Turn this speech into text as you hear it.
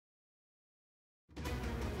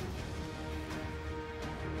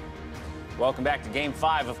Welcome back to Game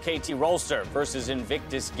 5 of KT Rolster versus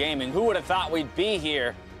Invictus Gaming. Who would have thought we'd be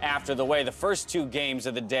here after the way the first two games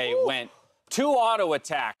of the day went? Two auto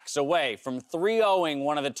attacks away from 3-0ing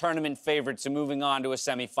one of the tournament favorites and moving on to a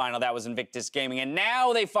semifinal. That was Invictus Gaming. And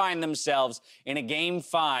now they find themselves in a Game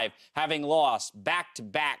 5, having lost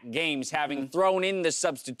back-to-back games, having thrown in the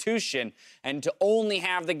substitution, and to only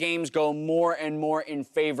have the games go more and more in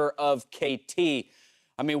favor of KT.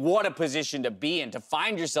 I mean, what a position to be in, to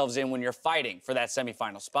find yourselves in when you're fighting for that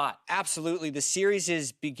semifinal spot. Absolutely. The series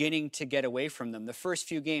is beginning to get away from them. The first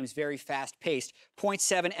few games, very fast-paced.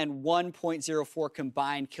 0.7 and 1.04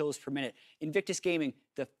 combined kills per minute. Invictus Gaming,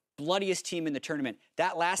 the bloodiest team in the tournament.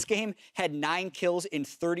 That last game had 9 kills in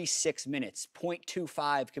 36 minutes,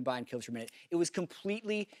 0.25 combined kills per minute. It was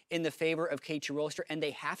completely in the favor of KT Rolster, and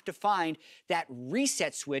they have to find that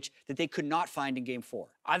reset switch that they could not find in Game 4.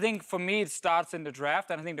 I think for me, it starts in the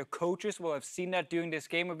draft, and I think the coaches will have seen that during this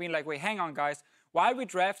game of being like, wait, hang on, guys. Why are we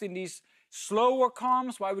drafting these slower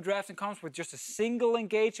comms? Why are we drafting comms with just a single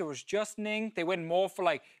engage? It was just Ning. They went more for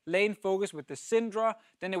like lane focus with the Syndra.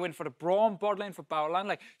 Then they went for the Braum bot lane for Baolan.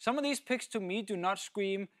 Like, some of these picks to me do not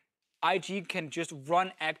scream IG can just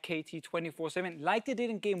run at KT 24/7 like they did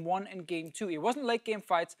in Game 1 and Game 2. It wasn't late game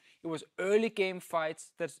fights. It was early game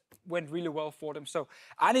fights that went really well for them. So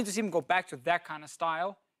I need to see them go back to that kind of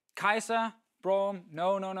style. Xayah, Braum,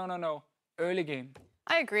 no. Early game.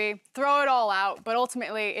 I agree. Throw it all out, but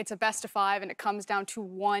ultimately it's a best of 5 and it comes down to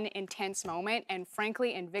one intense moment. And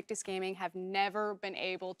frankly, Invictus Gaming have never been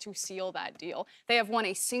able to seal that deal. They have won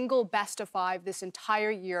a single best of 5 this entire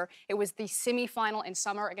year. It was the semifinal in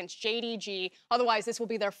summer against JDG. Otherwise, this will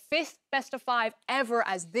be their 5th best of 5 ever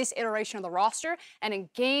as this iteration of the roster. And in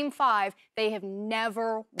Game 5, they have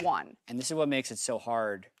never won. And this is what makes it so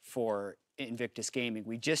hard for Invictus Gaming.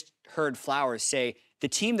 We just heard Flowers say, the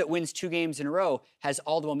team that wins 2 games in a row has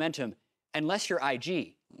all the momentum, unless you're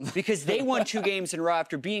IG. Because they won 2 games in a row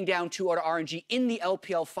after being down 2 out of RNG in the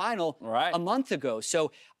LPL final a month ago.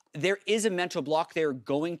 So there is a mental block they're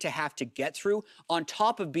going to have to get through. On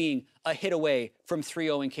top of being a hit away from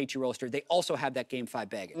 3-0 in KT Rolster, they also have that Game 5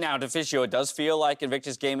 baggage. Now, TheShy, it does feel like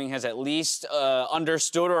Invictus Gaming has at least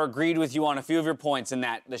understood or agreed with you on a few of your points in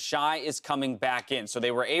that TheShy is coming back in. So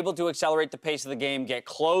they were able to accelerate the pace of the game, get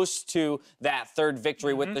close to that 3rd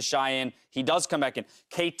victory with TheShy in. He does come back in.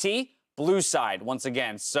 KT, blue side once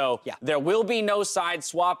again. So there will be no side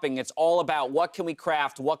swapping. It's all about what can we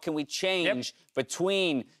craft, what can we change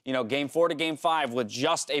between, you know, Game 4 to Game 5 with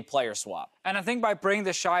just a player swap. And I think by bringing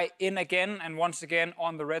TheShy in again and once again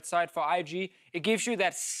on the red side for IG, it gives you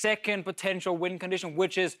that second potential win condition,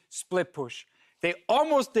 which is split push. They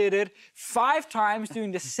almost did it 5 times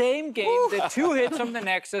during the same game. The 2 hits from the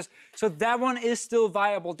Nexus. So that one is still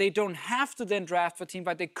viable. They don't have to then draft for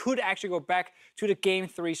teamfight. They could actually go back to the Game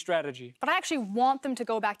 3 strategy. But I actually want them to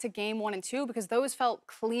go back to Game 1 and 2 because those felt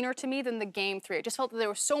cleaner to me than the Game 3. I just felt that there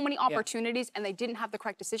were so many opportunities and they didn't have the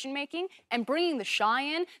correct decision-making. And bringing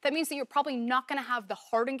TheShy in, that means that you're probably not going to have the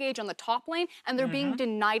hard engage on the top lane and they're being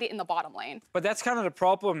denied it in the bottom lane. But that's kind of the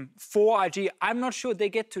problem for IG. I'm not sure they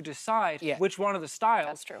get to decide which one of the styles.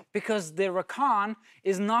 That's true. Because the Rakan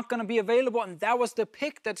is not going to be available, and that was the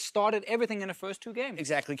pick that started everything in the first 2 games.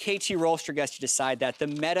 Exactly. KT Rolster gets to decide that. The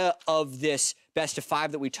meta of this best of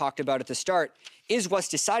 5 that we talked about at the start is what's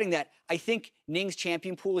deciding that. I think Ning's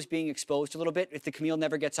champion pool is being exposed a little bit. If the Camille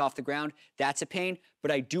never gets off the ground, that's a pain. But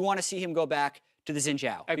I do want to see him go back to the Xin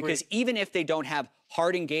Zhao. Because even if they don't have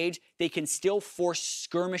hard engage, they can still force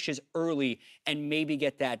skirmishes early and maybe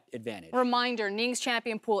get that advantage. Reminder, Ning's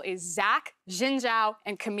champion pool is Zac, Xin Zhao,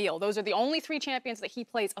 and Camille. Those are the only 3 champions that he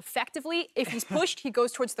plays effectively. If he's pushed, he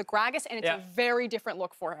goes towards the Gragas, and it's a very different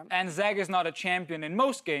look for him. And Zac is not a champion in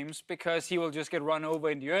most games because he will just get run over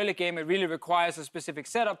in the early game. It really requires a specific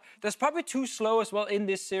setup. That's probably too slow as well in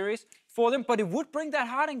this series for them, but it would bring that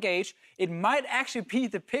hard engage. It might actually be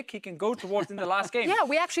the pick he can go towards in the last game. Yeah,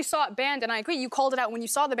 we actually saw it banned, and I agree. You called it out when you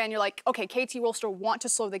saw the ban. You're like, okay, KT Rolster want to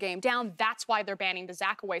slow the game down. That's why they're banning the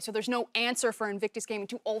Zac away. So there's no answer for Invictus Gaming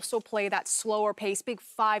to also play that slower pace, big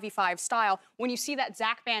 5v5 style. When you see that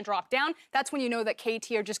Zac ban drop down, that's when you know that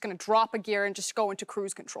KT are just going to drop a gear and just go into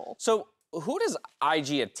cruise control. So who does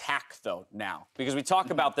IG attack, though, now? Because we talk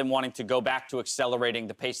about them wanting to go back to accelerating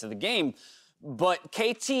the pace of the game. But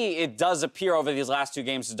KT, it does appear over these last 2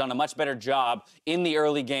 games, has done a much better job in the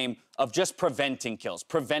early game of just preventing kills,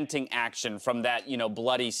 preventing action from that, you know,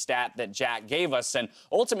 bloody stat that Jack gave us. And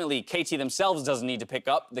ultimately, KT themselves doesn't need to pick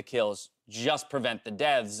up the kills, just prevent the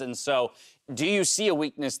deaths. And so do you see a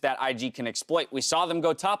weakness that IG can exploit? We saw them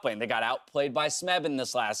go top lane. They got outplayed by Smeb in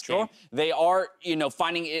this last game. They are, you know,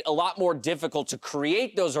 finding it a lot more difficult to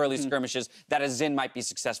create those early skirmishes that a Xin might be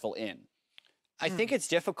successful in. I think it's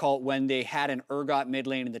difficult when they had an Urgot mid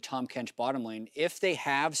lane and the Tahm Kench bottom lane. If they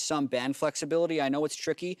have some ban flexibility, I know it's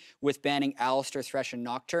tricky with banning Alistar, Thresh, and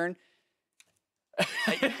Nocturne.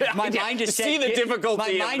 My mind just said,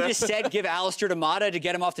 difficulty. My mind just said give Alistar to Mata to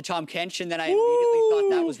get him off the Tahm Kench, and then I immediately thought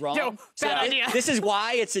that was wrong. Yo, bad idea. This is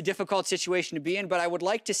why it's a difficult situation to be in, but I would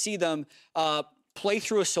like to see them play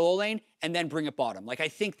through a solo lane and then bring it bottom. Like, I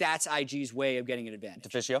think that's IG's way of getting an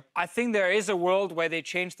advantage. TheShy? I think there is a world where they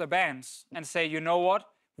change the bans and say, you know what?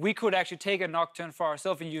 We could actually take a Nocturne for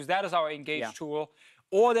ourselves and use that as our engage tool.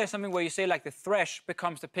 Or there's something where you say, like, the Thresh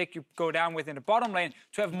becomes the pick you go down with in the bottom lane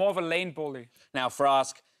to have more of a lane bully. Now,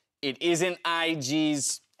 Frosk, it isn't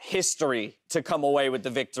IG's history to come away with the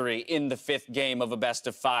victory in the 5th game of a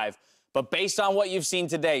best-of-5. But based on what you've seen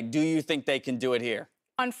today, do you think they can do it here?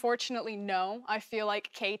 Unfortunately, no. I feel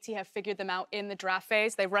like KT have figured them out in the draft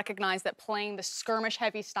phase. They recognize that playing the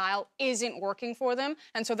skirmish-heavy style isn't working for them,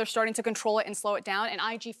 and so they're starting to control it and slow it down, and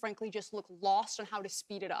IG, frankly, just look lost on how to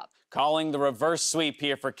speed it up. Calling the reverse sweep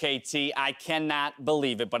here for KT. I cannot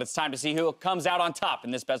believe it, but it's time to see who comes out on top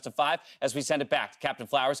in this best-of-5 as we send it back to Captain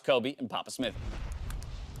Flowers, Kobe, and Papa Smith.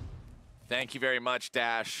 Thank you very much,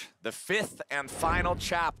 Dash. The 5th and final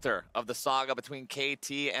chapter of the saga between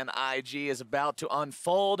KT and IG is about to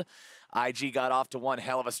unfold. IG got off to one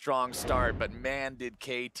hell of a strong start, but man, did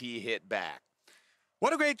KT hit back.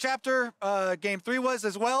 What a great chapter Game 3 was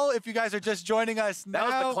as well, if you guys are just joining us now.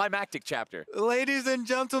 That was the climactic chapter. Ladies and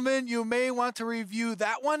gentlemen, you may want to review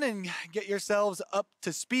that one and get yourselves up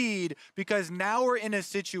to speed, because now we're in a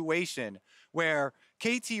situation where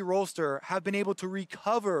KT Rolster have been able to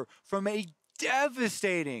recover from a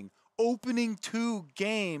devastating opening 2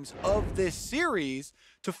 games of this series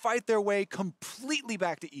to fight their way completely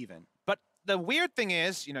back to even. But the weird thing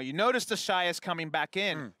is, you know, you notice TheShy is coming back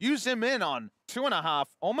in. You zoom in on 2.5,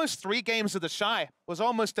 almost 3 games of TheShy was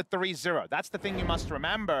almost a 3-0. That's the thing you must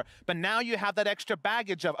remember. But now you have that extra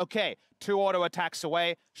baggage of, okay, 2 auto attacks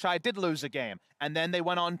away, Shy did lose a game, and then they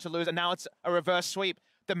went on to lose, and now it's a reverse sweep.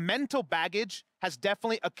 The mental baggage has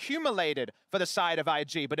definitely accumulated for the side of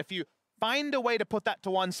IG, but if you find a way to put that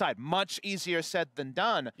to one side, much easier said than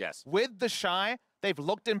done. Yes. With TheShy, they've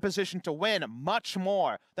looked in position to win much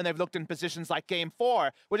more than they've looked in positions like Game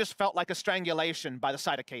 4, which just felt like a strangulation by the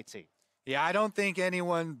side of KT. Yeah, I don't think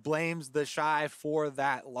anyone blames TheShy for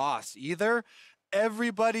that loss either.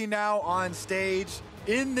 Everybody now on stage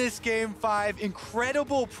in this Game 5,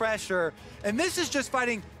 incredible pressure, and this is just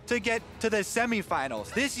fighting to get to the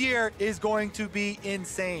semifinals. This year is going to be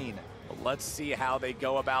insane. Let's see how they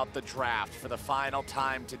go about the draft. For the final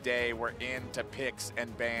time today, we're into picks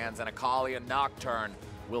and bans, and Akali and Nocturne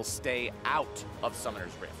will stay out of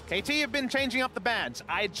Summoner's Rift. KT have been changing up the bans.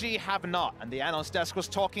 IG have not, and the analyst desk was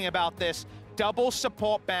talking about this. Double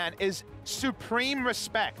support ban is supreme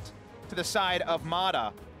respect to the side of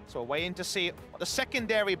Mata. So we're waiting to see what the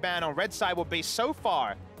secondary ban on red side will be. So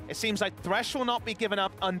far, it seems like Thresh will not be given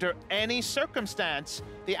up under any circumstance.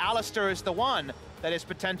 The Alistar is the one that is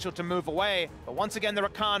potential to move away. But once again, the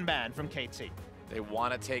Rakan ban from KT. They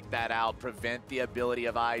want to take that out, prevent the ability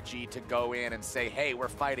of IG to go in and say, hey, we're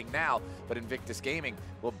fighting now. But Invictus Gaming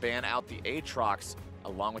will ban out the Aatrox,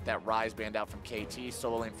 along with that Rise banned out from KT.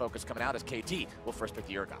 Solo lane focus coming out as KT will first pick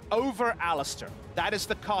the Urgot. Over Alistar. That is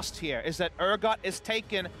the cost here, is that Urgot is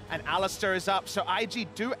taken and Alistar is up. So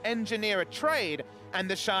IG do engineer a trade, and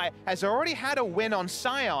TheShy has already had a win on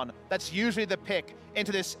Sion. That's usually the pick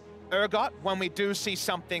into this Urgot when we do see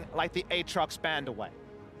something like the Aatrox banned away.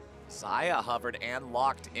 Xayah hovered and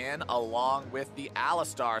locked in along with the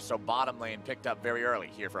Alistar, so bottom lane picked up very early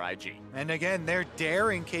here for IG. And again, they're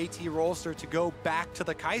daring KT Rolster to go back to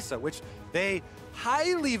the Kaisa, which they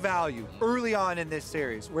highly value early on in this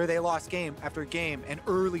series, where they lost game after game and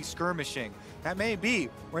early skirmishing. That may be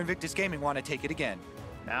where Invictus Gaming want to take it again.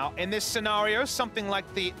 Now, in this scenario, something like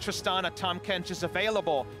the Tristana Tahm Kench is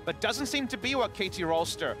available, but doesn't seem to be what KT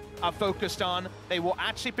Rolster are focused on. They will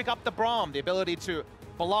actually pick up the Braum. The ability to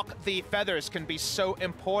block the feathers can be so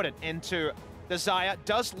important into the Xayah.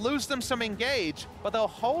 Does lose them some engage, but they'll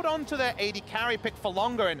hold on to their AD carry pick for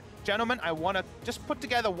longer. And gentlemen, I want to just put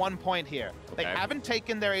together one point here. Okay. They haven't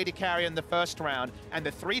taken their AD carry in the first round, and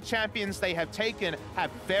the 3 champions they have taken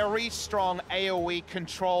have very strong AoE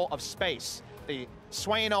control of space. The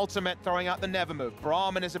Swain ultimate throwing out the never move,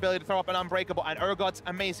 Braum and his ability to throw up an unbreakable, and Urgot's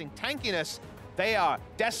amazing tankiness. They are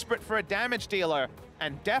desperate for a damage dealer,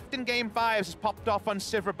 and Deft in Game 5 has popped off on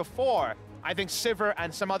Sivir before. I think Sivir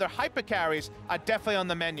and some other hyper carries are definitely on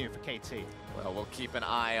the menu for KT. Well, we'll keep an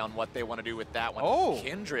eye on what they want to do with that one. Oh.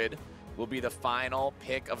 Kindred will be the final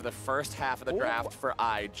pick of the first half of the draft for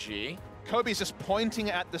IG. Kobe's just pointing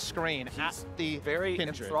at the screen, at the very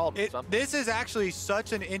Kindred. enthralled. This is actually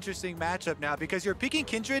such an interesting matchup now because you're picking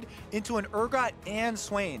Kindred into an Urgot and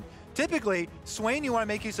Swain. Typically, Swain, you want to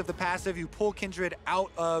make use of the passive. You pull Kindred out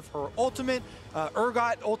of her ultimate.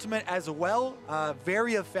 Urgot ultimate as well.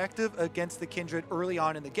 Very effective against the Kindred early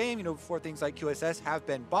on in the game, you know, before things like QSS have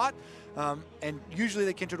been bought. And usually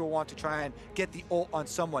the Kindred will want to try and get the ult on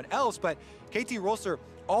someone else. But KT Rolster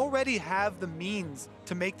already have the means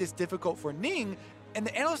to make this difficult for Ning. And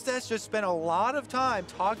the analyst desk just spent a lot of time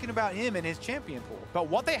talking about him and his champion pool. But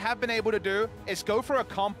what they have been able to do is go for a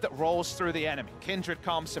comp that rolls through the enemy. Kindred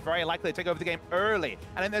comps are very likely to take over the game early.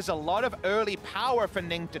 And then there's a lot of early power for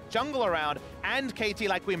Ning to jungle around. And KT,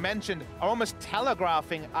 like we mentioned, are almost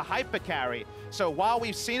telegraphing a hyper carry. So while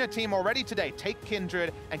we've seen a team already today take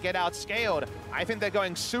Kindred and get outscaled, I think they're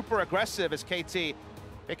going super aggressive as KT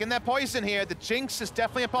picking their poison here. The Jinx is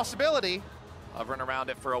definitely a possibility. Hovering around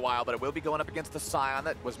it for a while, but it will be going up against the Sion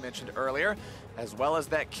that was mentioned earlier, as well as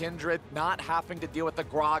that Kindred not having to deal with the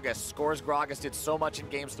Gragas. Scores Gragas did so much in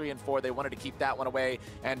games 3 and 4, they wanted to keep that one away,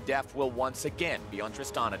 and Deft will once again be on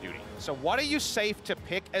Tristana duty. So what are you safe to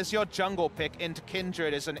pick as your jungle pick into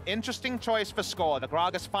Kindred is an interesting choice for Score. The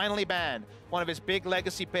Gragas finally banned, one of his big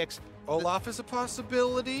legacy picks. Olaf is a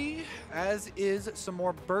possibility, as is some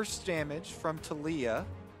more burst damage from Taliyah.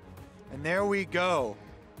 And there we go.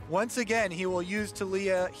 Once again, he will use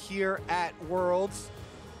Taliyah here at Worlds.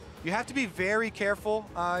 You have to be very careful.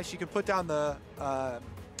 She can put down the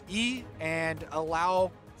E and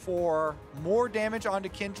allow for more damage onto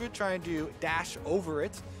Kindred, trying to dash over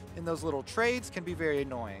it. In those little trades can be very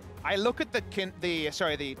annoying. I look at the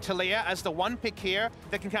Taliyah as the one pick here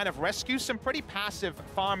that can kind of rescue some pretty passive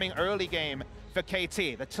farming early game for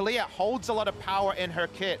KT. The Taliyah holds a lot of power in her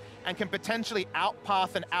kit and can potentially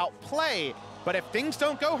outpath and outplay. But if things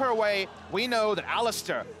don't go her way, we know that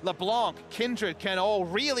Alistar, LeBlanc, Kindred can all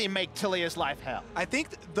really make Taliyah's life hell. I think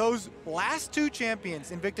those last two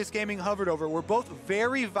champions Invictus Gaming hovered over were both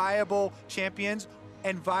very viable champions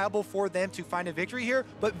and viable for them to find a victory here,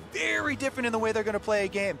 but very different in the way they're going to play a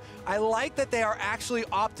game. I like that they are actually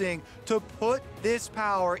opting to put this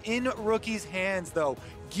power in Rookie's hands, though.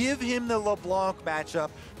 Give him the LeBlanc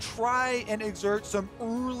matchup. Try and exert some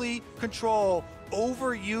early control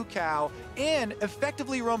over Ucal and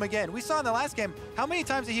effectively roam again. We saw in the last game, how many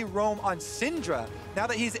times did he roam on Syndra? Now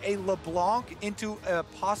that he's a LeBlanc into a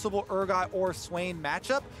possible Urgot or Swain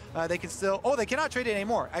matchup, they can still, they cannot trade it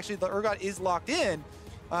anymore. Actually, the Urgot is locked in.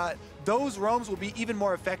 Those roams will be even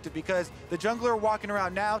more effective because the jungler walking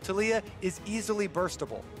around now, Taliyah, is easily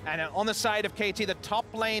burstable. And on the side of KT, the top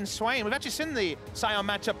lane Swain, we've actually seen the Sion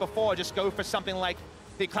matchup before, just go for something like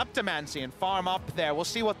the Kleptomancy and farm up there. We'll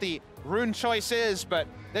see what the rune choice is, but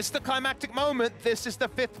this is the climactic moment. This is the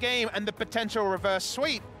 5th game and the potential reverse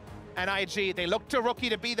sweep. And IG, they look to Rookie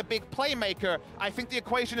to be the big playmaker. I think the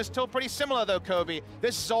equation is still pretty similar though, Kobe.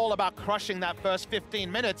 This is all about crushing that first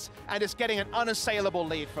 15 minutes and just getting an unassailable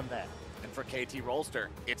lead from there. And for KT Rolster,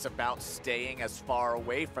 it's about staying as far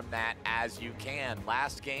away from that as you can.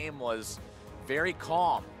 Last game was very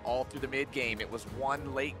calm all through the mid game. It was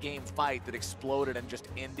one late game fight that exploded and just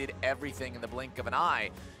ended everything in the blink of an eye.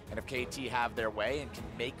 And if KT have their way and can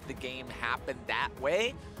make the game happen that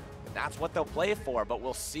way, that's what they'll play for. But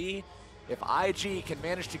we'll see if IG can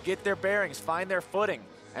manage to get their bearings, find their footing,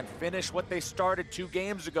 and finish what they started 2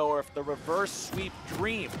 games ago, or if the reverse sweep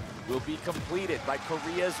dream will be completed by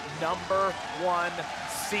Korea's #1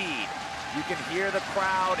 seed. You can hear the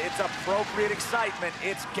crowd. It's appropriate excitement.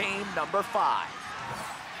 It's game number 5.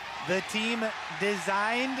 The team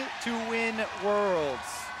designed to win Worlds,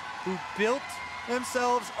 who built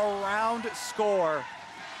themselves around Score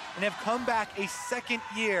and have come back a second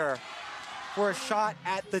year for a shot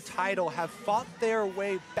at the title, have fought their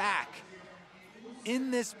way back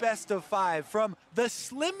in this best of 5 from the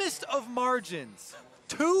slimmest of margins,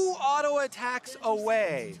 2 auto attacks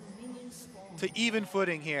away to even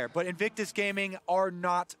footing here. But Invictus Gaming are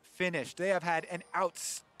not finished. They have had an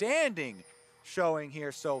outstanding showing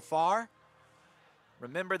here so far.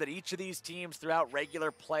 Remember that each of these teams throughout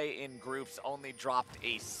regular play in groups only dropped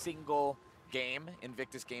a single game.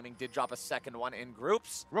 Invictus Gaming did drop a second one in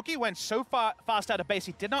groups. Rookie went so fast out of base,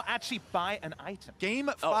 he did not actually buy an item. Game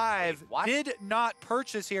 5 did not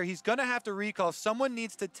purchase here. He's gonna have to recall. Someone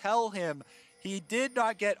needs to tell him he did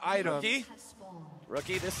not get items.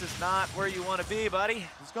 Rookie, this is not where you want to be, buddy.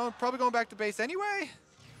 He's probably going back to base anyway.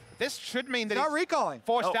 This should mean that he's not recalling.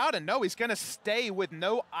 Forced out, and no, he's going to stay with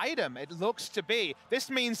no item, it looks to be. This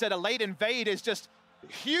means that a late invade is just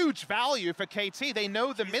huge value for KT. They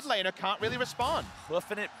know the mid laner can't really respond.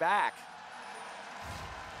 Hoofing it back.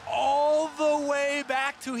 all the way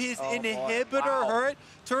back to his inhibitor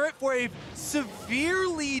turret for a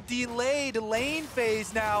severely delayed lane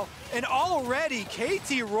phase now. And already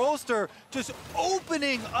KT Rolster just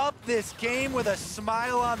opening up this game with a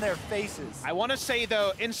smile on their faces. I want to say,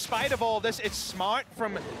 though, in spite of all this, it's smart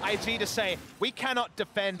from IG to say, we cannot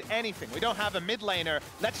defend anything. We don't have a mid laner.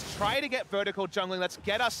 Let's try to get vertical jungling. Let's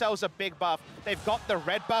get ourselves a big buff. They've got the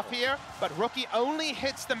red buff here, but Rookie only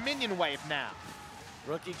hits the minion wave now.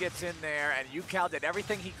 Rookie gets in there, and Ucal did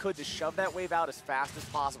everything he could to shove that wave out as fast as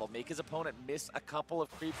possible, make his opponent miss a couple of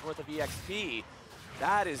creeps worth of EXP.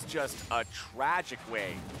 That is just a tragic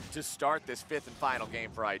way to start this 5th and final game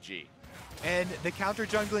for IG. And the counter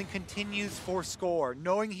jungling continues for Score,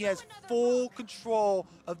 knowing he has full control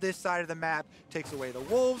of this side of the map. Takes away the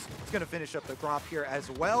wolves. He's going to finish up the Gromp here as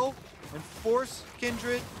well and force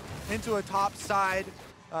Kindred into a top side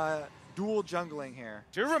dual jungling here.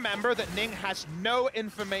 Do remember that Ning has no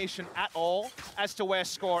information at all as to where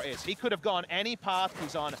Score is. He could have gone any path.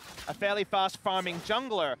 He's on a fairly fast farming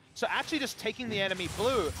jungler. So actually just taking the enemy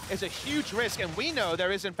blue is a huge risk. And we know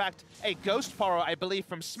there is, in fact, a Ghost Porrow, I believe,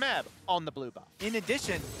 from Smeb on the blue buff. In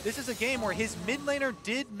addition, this is a game where his mid laner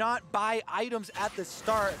did not buy items at the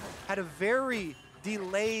start, had a very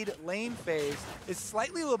delayed lane phase, is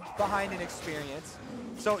slightly behind in experience.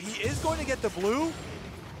 So he is going to get the blue.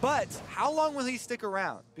 But how long will he stick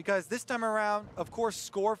around? Because this time around, of course,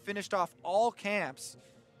 Score finished off all camps.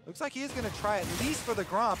 Looks like he is going to try at least for the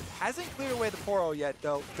Gromp. Hasn't cleared away the Porro yet,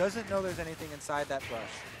 though. Doesn't know there's anything inside that brush.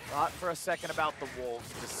 Thought for a second about the wolves,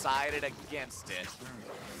 decided against it.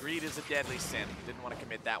 Greed is a deadly sin. Didn't want to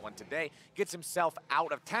commit that one today. Gets himself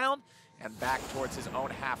out of town and back towards his own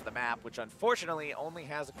half of the map, which unfortunately only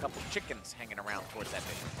has a couple chickens hanging around towards that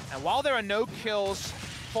mission. And while there are no kills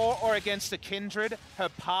for or against the Kindred, her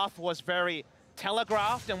path was very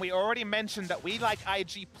telegraphed, and we already mentioned that we like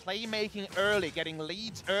IG playmaking early, getting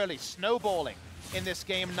leads early, snowballing in this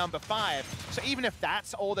game number 5. So even if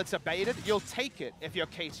that's all that's abated, you'll take it if you're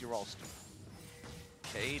KT Rolster.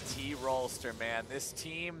 KT Rolster, man, this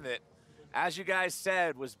team that, as you guys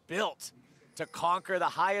said, was built to conquer the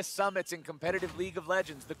highest summits in competitive League of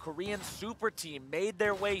Legends. The Korean super team made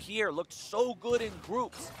their way here, looked so good in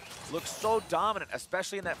groups, looked so dominant,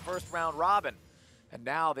 especially in that first round robin. And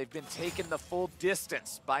now they've been taken the full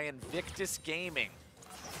distance by Invictus Gaming.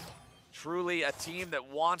 Truly a team that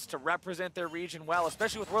wants to represent their region well,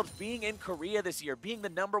 especially with Worlds being in Korea this year, being the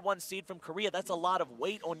 #1 seed from Korea. That's a lot of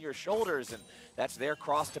weight on your shoulders, and that's their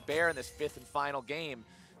cross to bear in this 5th and final game.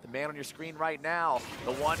 The man on your screen right now,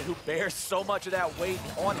 the one who bears so much of that weight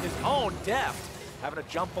on his own, Deft, having to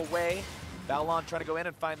jump away. Baolan trying to go in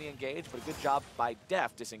and find the engage, but a good job by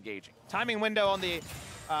Deft disengaging. Timing window on the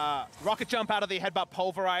rocket jump out of the headbutt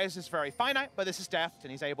pulverize is very finite, but this is Deft, and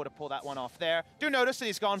he's able to pull that one off there. Do notice that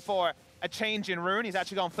he's gone for a change in rune. He's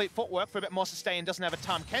actually gone fleet footwork for a bit more sustain, doesn't have a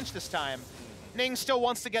Tom Kench this time. Ning still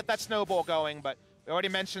wants to get that snowball going, but we already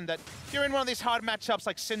mentioned that if you're in one of these hard matchups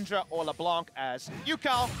like Syndra or LeBlanc as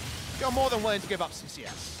Ucal, you're more than willing to give up some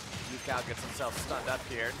CS. Ucal gets himself stunned up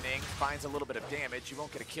here. Ning finds a little bit of damage. You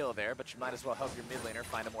won't get a kill there, but you might as well help your mid laner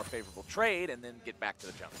find a more favorable trade and then get back to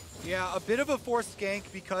the jump. Yeah, a bit of a forced gank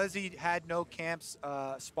because he had no camps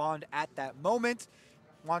spawned at that moment.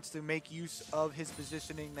 Wants to make use of his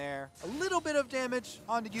positioning there. A little bit of damage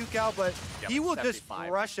onto Ucal, but he will 75. Just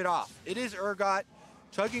brush it off. It is Urgot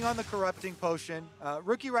chugging on the corrupting potion.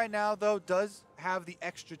 Rookie right now, though, does have the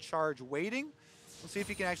extra charge waiting. We'll see if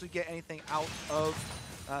he can actually get anything out of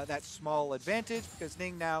that small advantage, because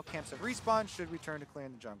Ning now camps at respawn, should return to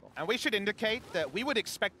clearing the jungle. And we should indicate that we would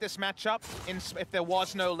expect this matchup, if there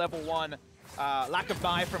was no level 1 lack of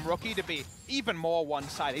buy from Rookie, to be even more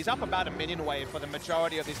one-sided. He's up about a minion wave for the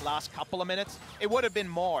majority of these last couple of minutes. It would have been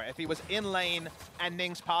more if he was in lane and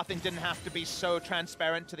Ning's pathing didn't have to be so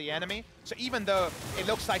transparent to the enemy. So even though it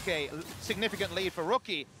looks like a significant lead for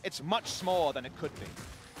Rookie, it's much smaller than it could be.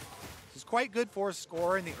 It's quite good for a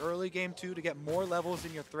Score in the early game too, to get more levels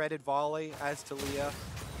in your threaded volley as Taliyah.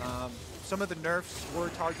 Some of the nerfs were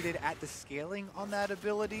targeted at the scaling on that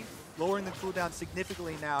ability, lowering the cooldown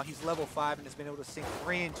significantly now. He's level 5 and has been able to sink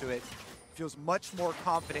 3 into it. Feels much more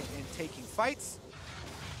confident in taking fights.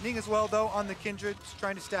 Ning as well, though, on the Kindred, just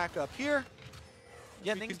trying to stack up here.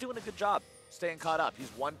 Yeah, Ning's doing a good job staying caught up. He's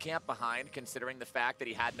 1 camp behind, considering the fact that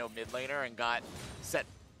he had no mid laner and got set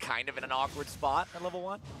kind of in an awkward spot at level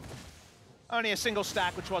 1. Only a single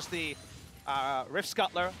stack, which was the Rift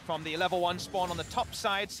Scuttler from the level 1 spawn on the top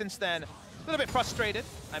side. Since then, a little bit frustrated.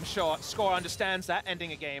 I'm sure Score understands that,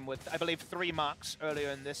 ending a game with, I believe, 3 marks earlier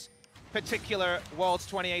in this particular Worlds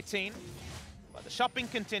 2018. But the shopping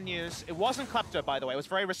continues. It wasn't Klepto, by the way. It was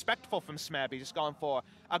very respectful from Smeb. He's just gone for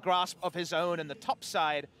a grasp of his own in the top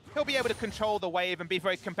side. He'll be able to control the wave and be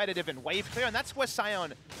very competitive in wave clear, and that's where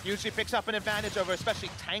Sion usually picks up an advantage over especially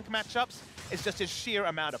tank matchups. It's just his sheer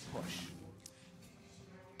amount of push.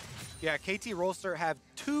 Yeah, KT Rolster have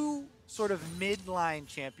two sort of mid-line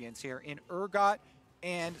champions here in Urgot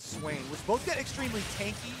and Swain, which both get extremely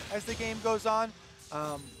tanky as the game goes on,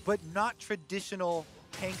 but not traditional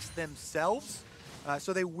tanks themselves.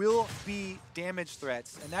 So they will be damage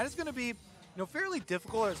threats, and that is going to be, fairly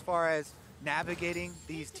difficult as far as navigating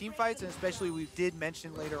these team fights, and especially we did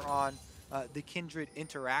mention later on the Kindred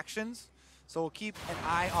interactions. So we'll keep an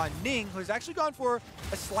eye on Ning, who's actually gone for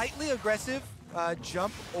a slightly aggressive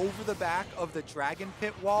jump over the back of the Dragon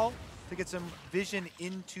Pit wall to get some vision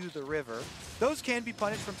into the river. Those can be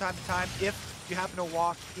punished from time to time if you happen to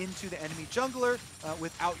walk into the enemy jungler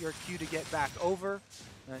without your Q to get back over.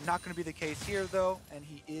 Not going to be the case here, though, and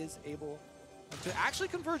he is able to actually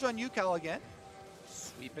converge on Ucal again.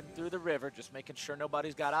 Sweeping through the river, just making sure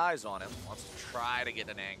nobody's got eyes on him. Wants to try to get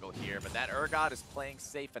an angle here, but that Urgot is playing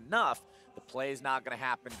safe enough. The play's not going to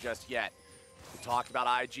happen just yet. We talked about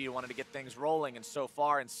IG wanting to get things rolling, and so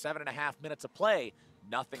far in 7.5 minutes of play,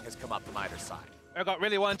 nothing has come up from either side. Urgot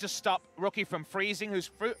really wanted to stop Rookie from freezing, who's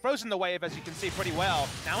frozen the wave, as you can see pretty well.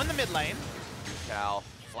 Now in the mid lane. Ucal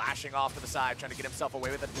flashing off to the side, trying to get himself away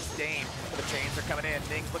with a disdain. The chains are coming in.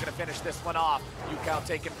 Ning's looking to finish this one off. Ucal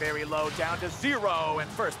taken very low, down to 0, and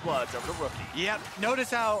first blood's over to Rookie. Yep, notice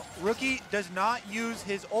how Rookie does not use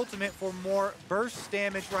his ultimate for more burst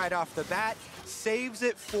damage right off the bat. Saves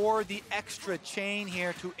it for the extra chain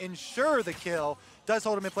here to ensure the kill. Does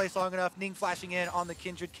hold him in place long enough. Ning flashing in on the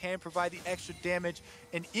Kindred can provide the extra damage.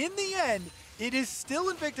 And in the end, it is still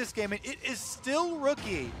Invictus Gaming. It is still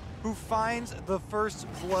Rookie who finds the first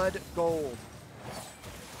blood gold.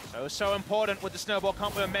 So important with the snowball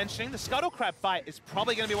comp we were mentioning. The Scuttle Crab fight is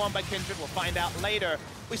probably going to be won by Kindred. We'll find out later.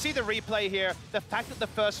 We see the replay here. The fact that the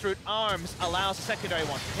first root arms allows the secondary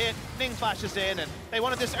one to hit. Ning flashes in, and they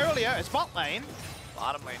wanted this earlier. It's bot lane.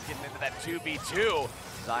 Bottom lane getting into that 2v2.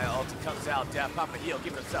 Xayah ulti comes out, Deft popping the heal,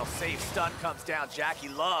 giving himself safe. Stun comes down,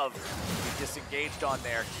 JackeyLove disengaged on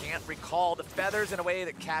there. Can't recall the feathers in a way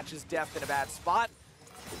that catches Deft in a bad spot.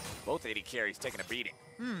 Both AD carries taking a beating.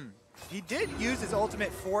 He did use his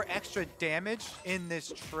ultimate for extra damage in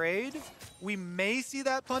this trade. We may see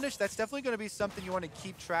that punished. That's definitely going to be something you want to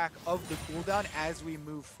keep track of the cooldown as we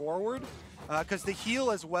move forward. Because the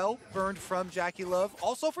heal as well burned from JackeyLove.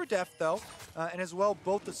 Also for Deft though. And as well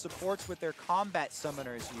both the supports with their combat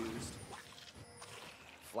summoners used.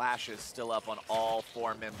 Flash is still up on all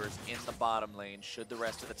 4 members in the bottom lane should the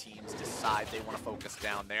rest of the teams decide they want to focus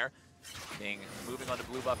down there. Ning moving on to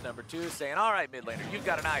blue buff number 2, saying, all right, mid laner, you've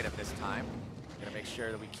got an item this time. Gonna make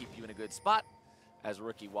sure that we keep you in a good spot. As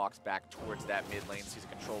Rookie walks back towards that mid lane, sees a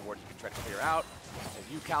control ward he can try to clear out.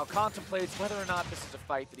 As Ucal contemplates whether or not this is a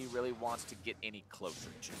fight that he really wants to get any closer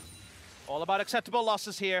to. All about acceptable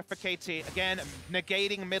losses here for KT. Again,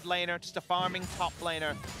 negating mid laner, just a farming top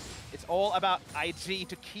laner. It's all about IG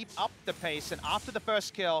to keep up the pace, and after the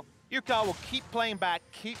first kill, Ucal will keep playing back,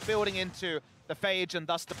 keep building into the Phage and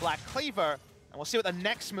thus the Black Cleaver. And we'll see what the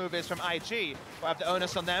next move is from IG. We'll have the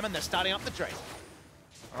onus on them, and they're starting up the Drake.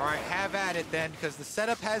 All right, have at it then, because the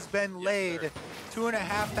setup has been laid.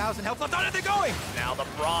 2,500 health left. On it, they're going! Now the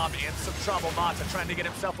Braum in some trouble. Mata trying to get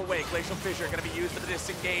himself away. Glacial Fissure going to be used for the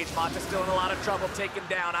disengage. Mata still in a lot of trouble, taken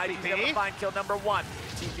down. ID's able to find kill number 1.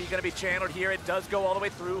 TP going to be channeled here. It does go all the way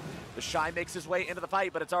through. TheShy makes his way into the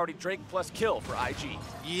fight, but it's already Drake plus kill for IG.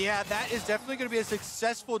 Yeah, that is definitely going to be a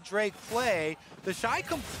successful Drake play. TheShy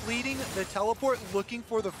completing the teleport, looking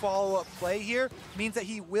for the follow-up play here, means that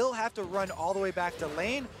he will have to run all the way back to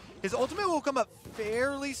lane. His ultimate will come up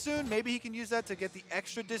fairly soon. Maybe he can use that to get the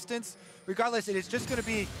extra distance. Regardless, it is just going to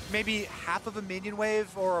be maybe half of a minion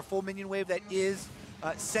wave or a full minion wave that is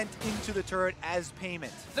sent into the turret as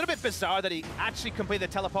payment. A little bit bizarre that he actually completed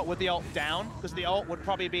the teleport with the ult down, because the ult would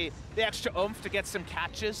probably be the extra oomph to get some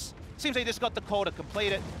catches. Seems like he just got the call to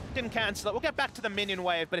complete it, didn't cancel it. We'll get back to the minion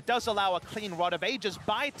wave, but it does allow a clean Rod of Ages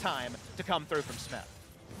buy time to come through from Smeb.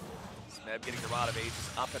 Smeb getting the Rod of Ages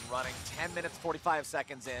up and running. 10 minutes, 45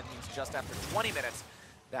 seconds in, means just after 20 minutes,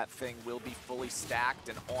 that thing will be fully stacked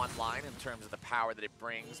and online in terms of the power that it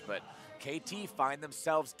brings, but KT find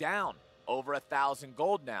themselves down over 1,000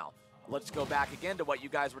 gold now. Let's go back again to what you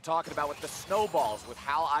guys were talking about with the snowballs, with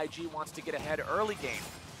how IG wants to get ahead early game.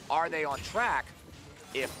 Are they on track?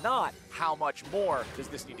 If not, how much more does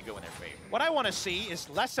this need to go in their favor? What I want to see is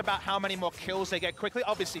less about how many more kills they get quickly.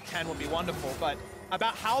 Obviously 10 would be wonderful, but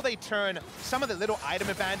about how they turn some of the little item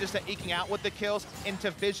advantages they're eking out with the kills into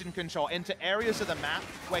vision control, into areas of the map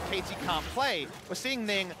where KT can't play. We're seeing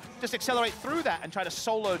Ning just accelerate through that and try to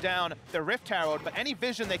solo down the Rift Herald, but any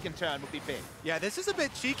vision they can turn would be big. Yeah, this is a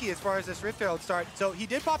bit cheeky as far as this Rift Herald start. So he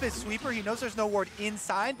did pop his sweeper. He knows there's no ward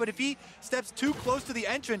inside, but if he steps too close to the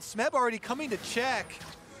entrance, Smeb already coming to check.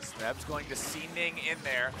 Smeb's going to see Ning in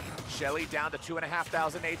there. Shelly down to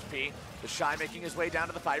 2,500 HP. TheShy making his way down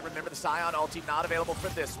to the fight. Remember the Sion ulti not available for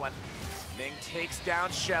this one. Ning takes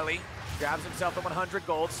down Shelly, grabs himself a 100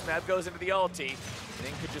 gold. Smeb goes into the ulti.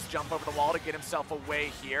 Ning could just jump over the wall to get himself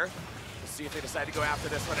away here. We'll see if they decide to go after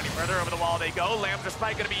this one any further. Over the wall they go. Lambda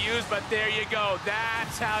Spike going to be used, but there you go.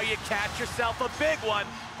 That's how you catch yourself a big one,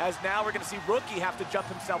 as now we're going to see Rookie have to jump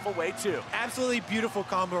himself away too. Absolutely beautiful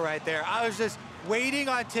combo right there. I was just waiting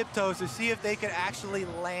on tiptoes to see if they could actually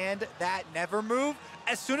land that never move.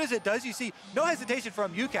 As soon as it does, you see no hesitation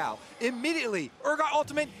from Ucal. Immediately, Urgot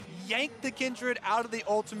ultimate, yanked the Kindred out of the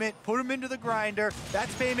ultimate, put him into the grinder.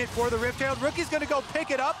 That's payment for the Rift Herald. Rookie's gonna go pick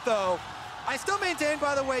it up though. I still maintain,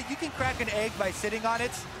 by the way, you can crack an egg by sitting on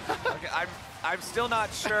it. Okay, I'm still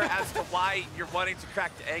not sure as to why you're wanting to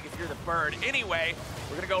crack the egg if you're the bird. Anyway,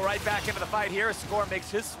 we're gonna go right back into the fight here. Score makes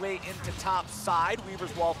his way into top side.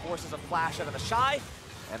 Weaver's Wall forces a flash out of TheShy,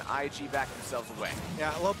 and IG back themselves away.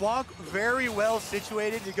 Yeah, LeBlanc very well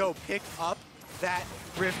situated to go pick up that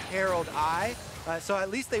Rift Herald Eye. So at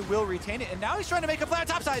least they will retain it. And now he's trying to make a play on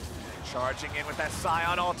top side. Charging in with that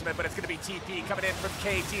Sion ultimate, but it's going to be TP coming in from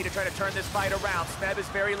KT to try to turn this fight around. Smeb is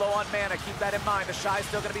very low on mana, keep that in mind. TheShy's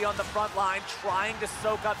still going to be on the front line, trying to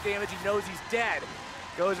soak up damage. He knows he's dead.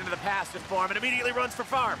 Goes into the passive form and immediately runs for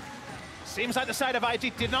farm. Seems like the side of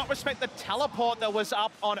IG did not respect the teleport that was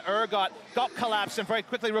up on Urgot. Got collapsed, and very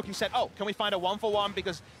quickly Rookie said, oh, can we find a 1-for-1?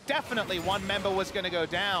 Because definitely one member was going to go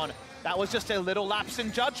down. That was just a little lapse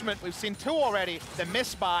in judgment. We've seen two already, the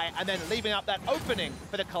misbuy, and then leaving up that opening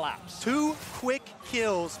for the collapse. 2 quick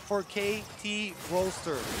kills for KT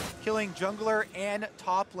Rolster, killing jungler and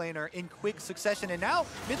top laner in quick succession. And now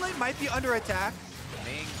mid lane might be under attack.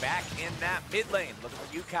 Ning back in that mid lane, looking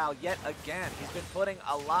for Ucal yet again. He's been putting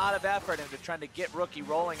a lot of effort into trying to get Rookie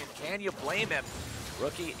rolling, and can you blame him?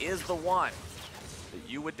 Rookie is the one that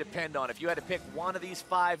you would depend on. If you had to pick one of these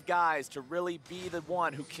 5 guys to really be the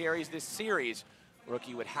one who carries this series,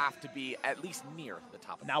 Rookie would have to be at least near the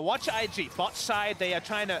top of Now watch IG, bot side, they are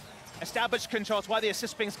trying to establish controls. Why the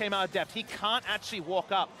assist pings came out of Deft. He can't actually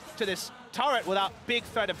walk up to this turret without big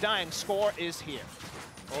threat of dying. Score is here.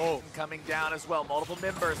 Oh, coming down as well. Multiple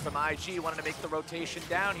members from IG wanting to make the rotation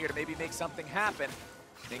down here to maybe make something happen.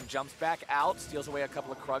 Ning jumps back out, steals away a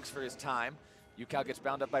couple of Krugs for his time. Ucal gets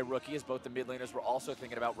bound up by Rookie, as both the mid laners were also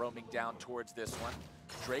thinking about roaming down towards this one.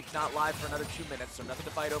 Drake not live for another 2 minutes, so nothing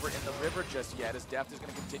to fight over in the river just yet, as Deft is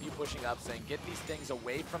going to continue pushing up, saying, get these things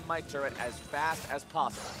away from my turret as fast as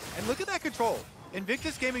possible. And look at that control.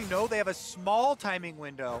 Invictus Gaming know they have a small timing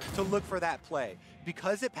window to look for that play.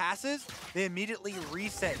 Because it passes, they immediately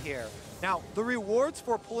reset here. Now, the rewards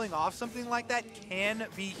for pulling off something like that can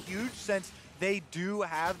be huge, since they do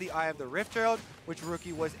have the Eye of the Rift Herald, which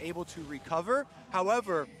Rookie was able to recover.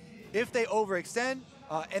 However, if they overextend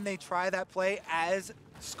and they try that play as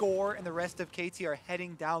Score and the rest of KT are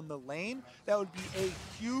heading down the lane, that would be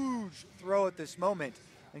a huge throw at this moment,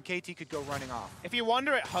 and KT could go running off. If you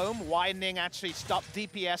wonder at home why Ning actually stopped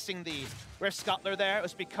DPSing the Rift Scuttler there, it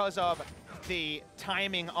was because of the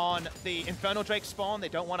timing on the Infernal Drake spawn. They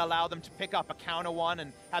don't want to allow them to pick up a counter one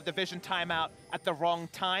and have the vision timeout at the wrong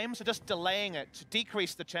time, so just delaying it to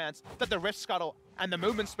decrease the chance that the Rift Scuttle and the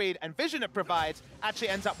movement speed and vision it provides actually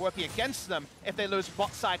ends up working against them if they lose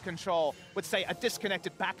bot side control with, say, a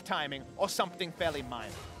disconnected back timing or something fairly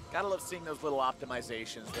minor. Gotta love seeing those little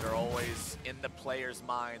optimizations that are always in the players'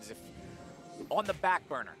 minds, if on the back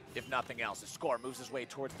burner, if nothing else. The Score moves his way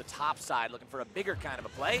towards the top side, looking for a bigger kind of a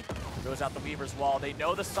play. Goes out the Weaver's Wall. They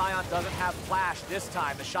know the Sion doesn't have flash this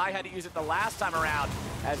time. TheShy had to use it the last time around,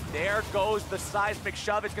 as there goes the seismic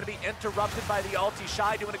shove. It's going to be interrupted by the ulti.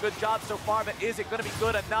 Shy doing a good job so far, but is it going to be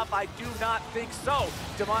good enough? I do not think so.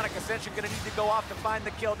 Demonic Ascension going to need to go off to find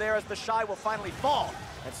the kill there, as TheShy will finally fall.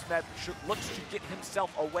 And Smeb looks to get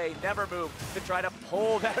himself away, never move, to try to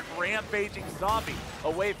pull that rampaging zombie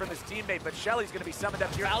away from his teammate. But Shelly's going to be summoned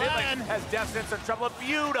up here. Baolan Has Deft in some trouble. A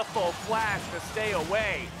beautiful flash to stay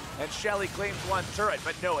away. And Shelly claims one turret,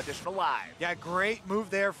 but no additional lives. Yeah, great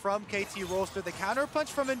move there from KT Rolster. The counter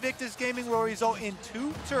punch from Invictus Gaming will result in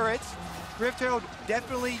 2 turrets. Rift Herald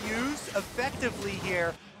definitely used effectively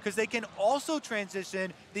here, because they can also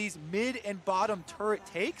transition these mid and bottom turret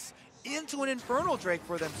takes into an Infernal Drake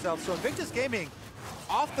for themselves. So Invictus Gaming,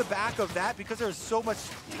 off the back of that, because there's so much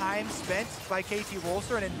time spent by KT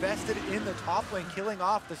Rolster and invested in the top lane, killing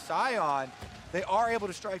off the Sion, they are able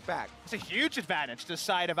to strike back. It's a huge advantage to the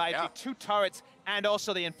side of IG. Yeah. 2 turrets and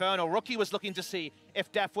also the Infernal. Rookie was looking to see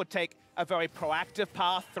if Deft would take a very proactive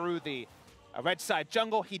path through the red side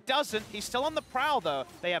jungle. He doesn't. He's still on the prowl, though.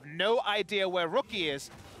 They have no idea where Rookie is,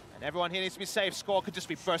 and everyone here needs to be safe. Score could just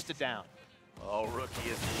be bursted down. Oh, Rookie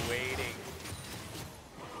is waiting.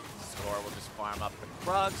 Score will just farm up the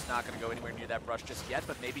Krugs. Not going to go anywhere near that brush just yet,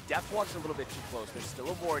 but maybe Deft walks a little bit too close. There's still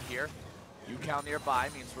a ward here. Ucal nearby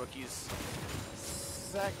means Rookie's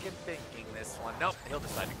second thinking this one. Nope, he'll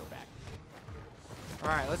decide to go back. All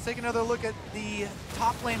right, let's take another look at the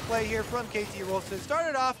top lane play here from KT Rolster. It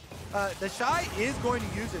started off, TheShy is going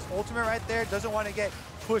to use his ultimate right there. Doesn't want to get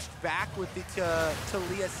pushed back with the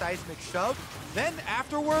Taliyah seismic shove. Then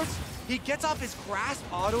afterwards, he gets off his grasp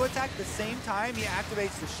auto attack. At the same time, he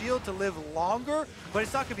activates the shield to live longer, but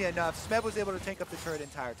it's not going to be enough. Smeb was able to take up the turret the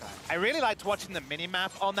entire time. I really liked watching the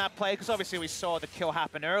mini-map on that play, because obviously we saw the kill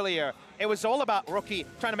happen earlier. It was all about Rookie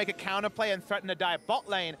trying to make a counterplay and threaten to dive bot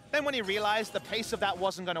lane. Then when he realized the pace of that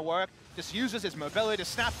wasn't going to work, just uses his mobility to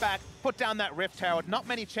snap back, put down that Rift Herald. Not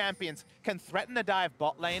many champions can threaten to dive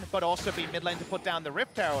bot lane, but also be mid lane to put down the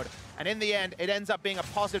Rift Herald. And in the end, it ends up being a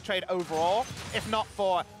positive trade overall, if not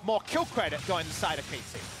for more kill credit going to the side of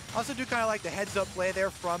KT. Also do kind of like the heads-up play there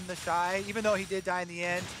from TheShy, even though he did die in the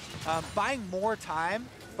end. Buying more time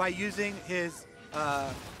by using his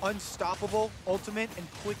unstoppable ultimate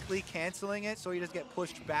and quickly canceling it so he doesn't get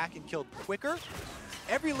pushed back and killed quicker.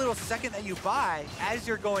 Every little second that you buy as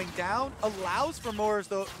you're going down allows for more of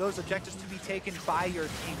those objectives to be taken by your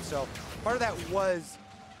team. So part of that was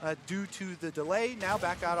due to the delay. Now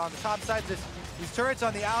back out on the top side. These turrets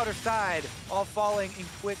on the outer side all falling in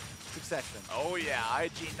quick succession. Oh yeah,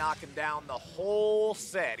 IG knocking down the whole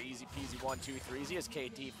set. Easy peasy 1, 2, 3 easy as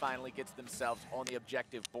KT finally gets themselves on the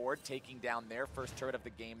objective board, taking down their first turret of the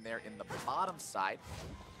game there in the bottom side.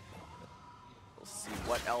 We'll see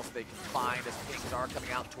what else they can find as pings are coming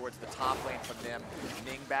out towards the top lane from them.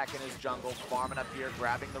 Ning back in his jungle, farming up here,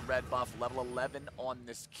 grabbing the red buff, level 11 on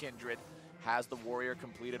this Kindred. Has the warrior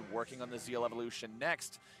completed, working on the Zeal evolution.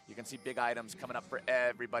 Next, you can see big items coming up for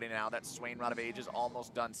everybody now. That Swain Rod of Ages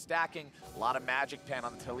almost done stacking. A lot of magic pen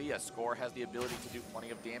on the Taliyah. Score has the ability to do plenty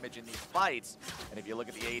of damage in these fights. And if you look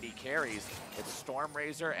at the AD carries, it's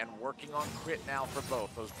Stormrazor and working on crit now for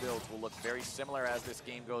both. Those builds will look very similar as this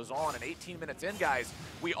game goes on. And 18 minutes in, guys,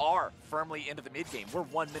 we are firmly into the mid game. We're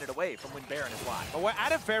 1 minute away from when Baron is live. But we're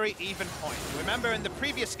at a very even point. Remember, in the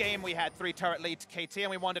previous game, we had 3 turret lead to KT, and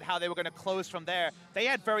we wondered how they were going to close from there. They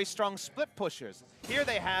had very strong split pushers. Here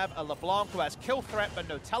they have a LeBlanc who has kill threat but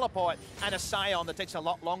no teleport, and a Sion that takes a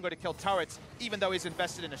lot longer to kill turrets, even though he's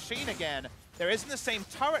invested in a Sheen again. There isn't the same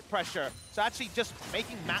turret pressure, so actually just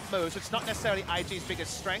making map moves, it's not necessarily IG's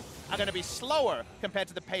biggest strength, are going to be slower compared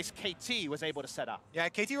to the pace KT was able to set up. Yeah,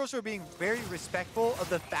 KT Rolster are being very respectful of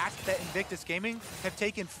the fact that Invictus Gaming have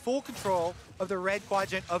taken full control of the red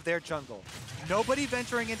quadrant of their jungle. Nobody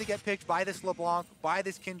venturing in to get picked by this LeBlanc, by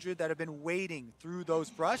this Kindred that have been waiting through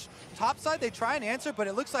those brush. Topside, they try and answer, but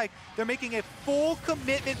it looks like they're making a full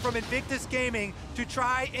commitment from Invictus Gaming to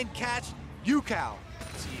try and catch Ucal.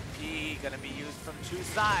 TP gonna be used from 2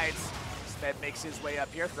 sides. Smeb makes his way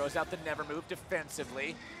up here, throws out the never move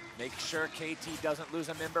defensively. Make sure KT doesn't lose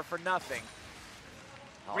a member for nothing.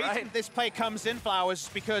 All The reason right. this play comes in, Flowers, is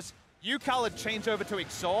because Ucal had changed over to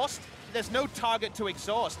Exhaust. There's no target to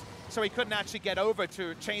Exhaust, so he couldn't actually get over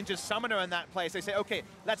to change his summoner in that place. They say, okay,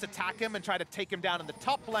 let's attack him and try to take him down in the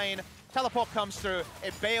top lane. Teleport comes through,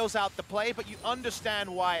 it bails out the play, but you understand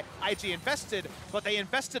why IG invested, but they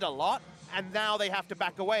invested a lot, and now they have to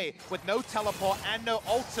back away with no teleport and no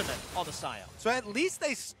ultimate on the Sion. So at least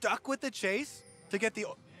they stuck with the chase to get the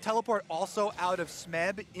teleport also out of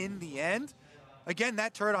Smeb in the end. Again,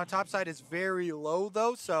 that turret on top side is very low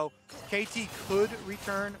though, so KT could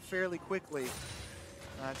return fairly quickly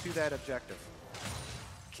to that objective.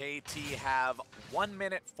 KT have 1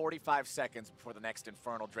 minute 45 seconds before the next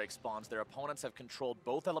Infernal Drake spawns. Their opponents have controlled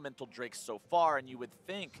both Elemental Drakes so far, and you would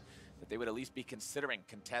think that they would at least be considering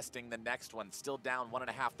contesting the next one. Still down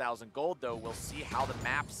 1,500 gold, though. We'll see how the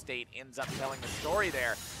map state ends up telling the story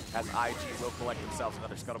there, as IG will collect themselves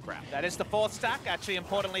another Scuttle Grab. That is the 4th stack, actually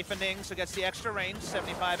importantly for Ning, so gets the extra range,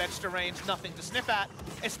 75 extra range, nothing to sniff at,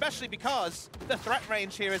 especially because the threat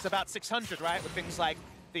range here is about 600, right? With things like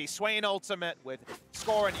the Swain ultimate, with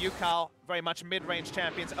Score and Ucal, very much mid-range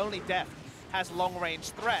champions. Only Deft has long-range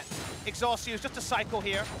threat. Exhaust use, just a cycle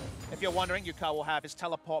here. If you're wondering, Ucal will have his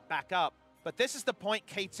teleport back up. But this is the point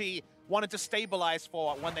KT wanted to stabilize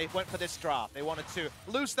for when they went for this draft. They wanted to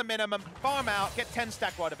lose the minimum, farm out, get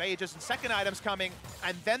 10-stack Rod of Ages, and second items coming,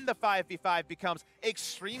 and then the 5v5 becomes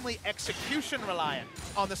extremely execution reliant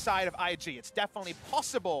on the side of IG. It's definitely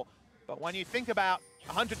possible, but when you think about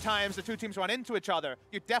 100 times the two teams run into each other,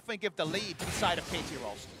 you definitely give the lead to the side of KT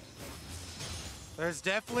Rolster. There's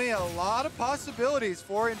definitely a lot of possibilities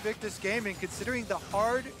for Invictus Gaming, considering the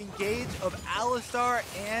hard engage of Alistar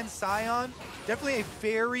and Sion. Definitely a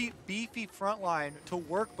very beefy front line to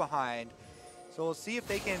work behind. So we'll see if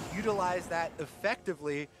they can utilize that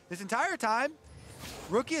effectively. This entire time,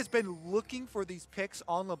 Rookie has been looking for these picks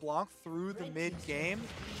on LeBlanc through the mid-game.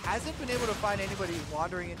 Hasn't been able to find anybody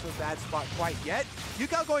wandering into a bad spot quite yet.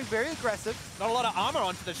 Ucal going very aggressive. Not a lot of armor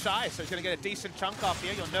onto TheShy, so he's going to get a decent chunk off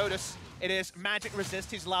here. You'll notice it is magic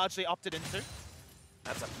resist he's largely opted into.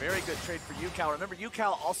 That's a very good trade for Ucal. Remember,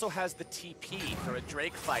 Ucal also has the TP for a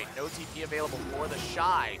Drake fight. No TP available for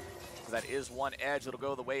TheShy. So that is one edge that'll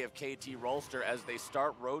go the way of KT Rolster as they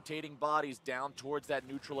start rotating bodies down towards that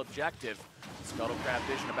neutral objective. Scuttlecraft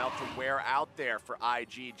Vision about to wear out there for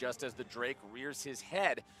IG just as the Drake rears his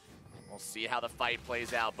head. We'll see how the fight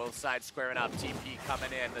plays out. Both sides squaring up. TP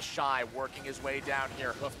coming in. TheShy working his way down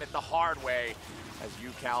here, hoofing it the hard way as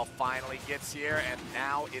Ucal finally gets here, and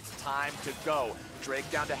now it's time to go. Drake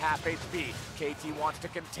down to half HP. KT wants to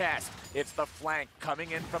contest. It's the flank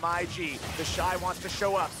coming in from IG. TheShy wants to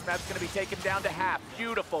show up. Smeb's going to be taken down to half.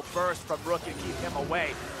 Beautiful burst from Rookie to keep him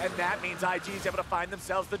away. And that means IG's able to find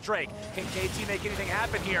themselves the Drake. Can KT make anything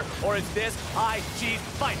happen here? Or is this IG's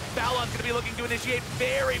fight? Baolan's going to be looking to initiate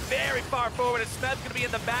very, very far forward. And Smeb's going to be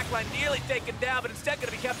in the backline, nearly taken down, but instead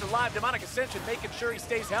going to be kept alive. Demonic Ascension making sure he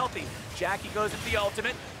stays healthy. Jackie goes into the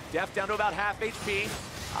ultimate. Deft down to about half HP.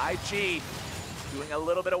 IG doing a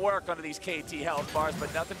little bit of work under these KT health bars,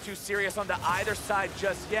 but nothing too serious onto either side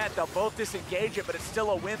just yet. They'll both disengage it, but it's still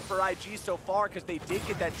a win for IG so far because they did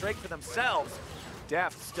get that Drake for themselves.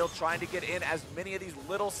 Deft still trying to get in as many of these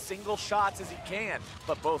little single shots as he can,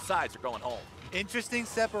 but both sides are going home. Interesting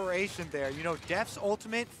separation there. You know, Deft's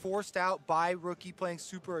ultimate forced out by Rookie playing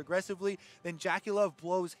super aggressively. Then JackeyLove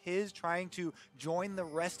blows his, trying to join the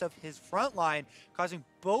rest of his front line, causing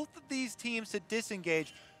both of these teams to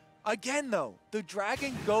disengage. Again, though, the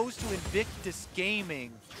Dragon goes to Invictus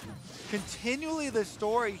Gaming. Continually the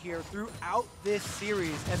story here throughout this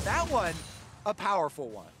series, and that one, a powerful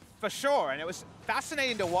one. For sure, and it was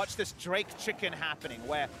fascinating to watch this Drake chicken happening,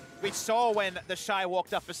 where we saw when TheShy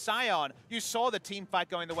walked up for Sion, you saw the team fight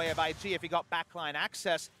going the way of IG if he got backline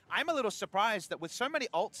access. I'm a little surprised that with so many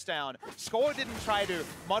ults down, Score didn't try to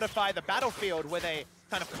modify the battlefield with a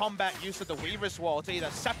kind of combat use of the Weaver's Wall to either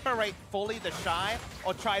separate fully TheShy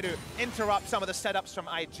or try to interrupt some of the setups from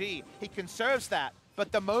IG. He conserves that,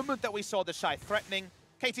 but the moment that we saw TheShy threatening,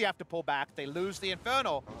 KT have to pull back, they lose the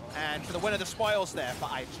Infernal, and to the winner the spoils there for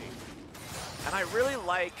IG. And I really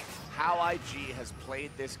like how IG has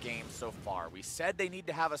played this game so far. We said they need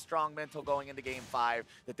to have a strong mental going into Game 5,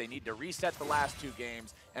 that they need to reset the last two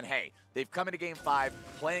games, and hey, they've come into Game 5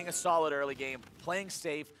 playing a solid early game, playing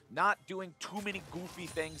safe, not doing too many goofy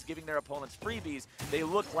things, giving their opponents freebies. They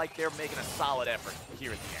look like they're making a solid effort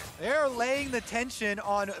here at the end. They're laying the tension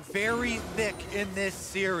on very thick in this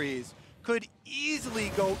series. Could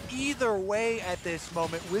easily go either way at this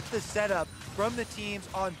moment with the setup from the teams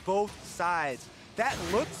on both sides. That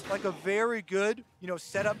looks like a very good,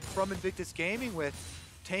 setup from Invictus Gaming with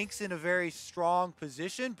tanks in a very strong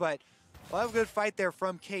position, but we'll have a good fight there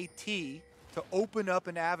from KT to open up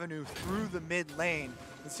an avenue through the mid lane.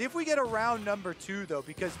 Let's see if we get a round number 2 though,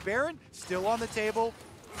 because Baron still on the table,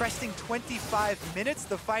 cresting 25 minutes.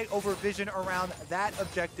 The fight over Vision around that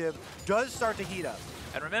objective does start to heat up.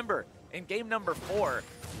 And remember, in game number 4,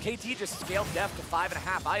 KT just scaled Deft to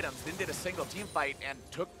 5.5 items, then did a single team fight and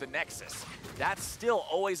took the Nexus. That's still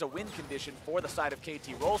always a win condition for the side of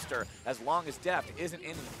KT Rolster, as long as Deft isn't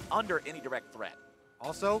under any direct threat.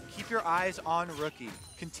 Also, keep your eyes on Rookie,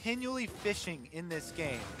 continually fishing in this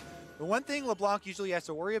game. The one thing LeBlanc usually has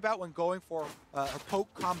to worry about when going for her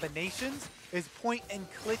poke combinations is point and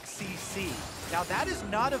click CC. Now that is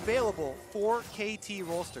not available for KT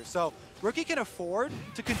Rolster, so Rookie can afford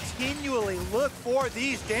to continually look for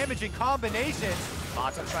these damaging combinations.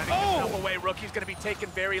 Mata trying to get himself away. Rookie's going to be taken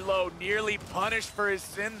very low, nearly punished for his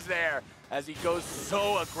sins there as he goes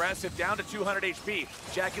so aggressive, down to 200 HP.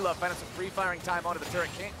 JackeyLove finding some free firing time onto the turret.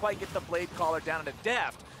 Can't quite get the Blade Caller down into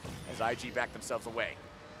Deft as IG back themselves away.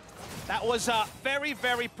 That was very,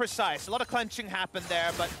 very precise. A lot of clenching happened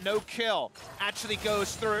there, but no kill actually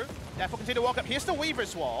goes through. Deft will continue to walk up. Here's the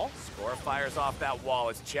Weaver's Wall. Score fires off that wall.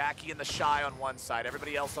 It's Jackie and TheShy on one side,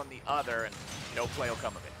 everybody else on the other, and no play will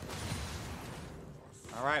come of it.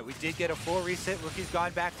 All right, we did get a full reset. Rookie's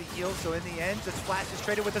gone back to heal, so in the end, just Flash is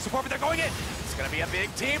traded with the support, but they're going in. It's going to be a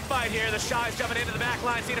big team fight here. TheShy's jumping into the back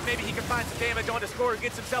line, seeing if maybe he can find some damage on the score.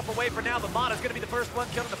 Gets himself away for now, but Mata's going to be the first one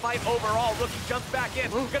killed in the fight overall. Rookie jumps back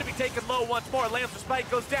in. Going to be taken low once more. Lands the spike,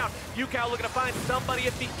 goes down. Ucal looking to find somebody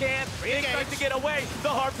if he can. Ning tries to get away. The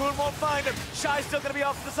harpoon won't find him. Shy's still going to be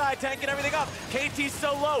off to the side, tanking everything up. KT's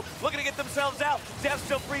so low, looking to get themselves out. Deft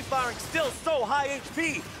still free firing, still so high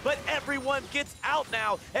HP, but everyone gets out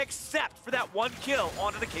now, except for that one kill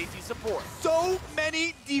onto the KT support. So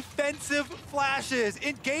many defensive flashes.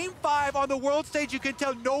 In Game 5 on the world stage, you can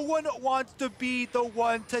tell no one wants to be the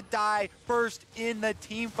one to die first in the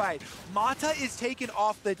team fight. Mata is taken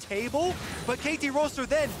off the table, but KT Rolster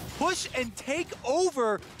then push and take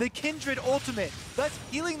over the Kindred ultimate, thus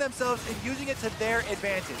healing themselves and using it to their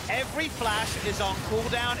advantage. Every flash is on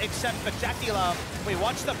cooldown except for JackeyLove. We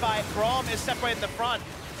watch the fight. Braum is separated in the front.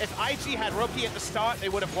 If IG had Rookie at the start, they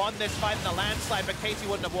would have won this fight in the landslide, but KT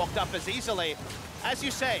wouldn't have walked up as easily. As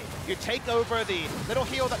you say, you take over the little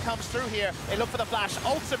heal that comes through here. They look for the flash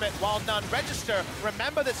ultimate while none register.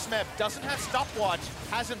 Remember that Smeb doesn't have stopwatch,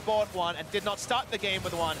 hasn't bought one, and did not start the game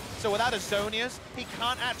with one. So without Azonias, he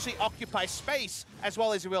can't actually occupy space as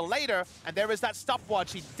well as he will later. And there is that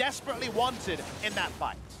stopwatch he desperately wanted in that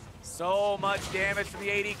fight. So much damage from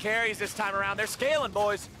the AD carries this time around. They're scaling,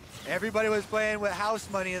 boys. Everybody was playing with house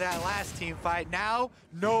money in that last team fight. Now,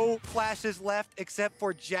 no flashes left except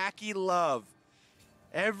for JackeyLove.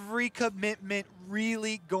 Every commitment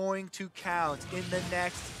really going to count in the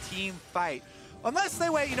next team fight. Unless they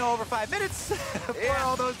wait, over 5 minutes for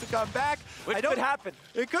all those to come back. Which could happen.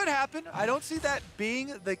 It could happen. I don't see that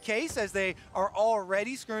being the case, as they are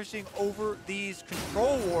already skirmishing over these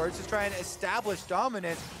control wards to try and establish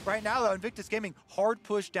dominance. Right now, though, Invictus Gaming hard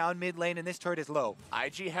push down mid lane, and this turret is low.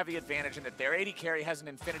 IG have the advantage in that their AD carry has an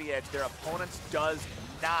infinity edge. Their opponent's does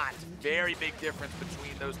not. Very big difference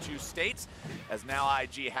between those two states, as now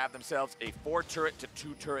IG have themselves a 4-turret to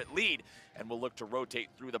 2-turret lead, and will look to rotate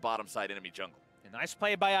through the bottom side enemy jungle. A nice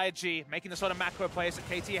play by IG, making the sort of macro plays that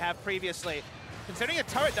KT have previously. Considering a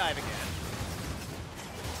turret dive again.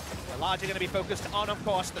 They're largely going to be focused on, of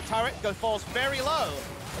course, the turret. Falls very low,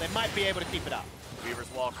 but they might be able to keep it up.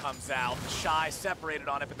 Weaver's Wall comes out. Shy separated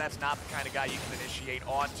on it, but that's not the kind of guy you can initiate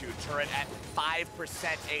onto. Turret at 5%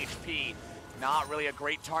 HP. Not really a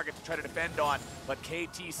great target to try to defend on, but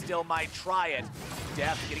KT still might try it.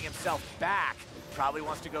 Deft getting himself back. Probably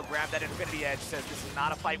wants to go grab that Infinity Edge, says this is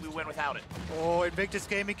not a fight we win without it. Oh, Invictus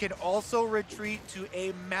Gaming can also retreat to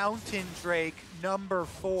a Mountain Drake, number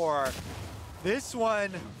 4. This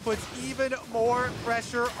one puts even more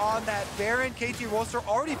pressure on that Baron. KT Rolster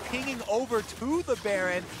already pinging over to the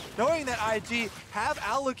Baron, knowing that IG have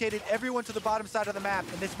allocated everyone to the bottom side of the map,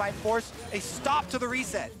 and this might force a stop to the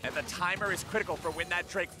reset. And the timer is critical for when that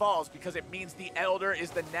Drake falls, because it means the Elder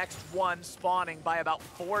is the next one spawning by about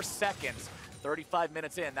 4 seconds. 35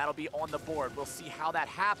 minutes in, that'll be on the board. We'll see how that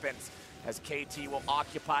happens, as KT will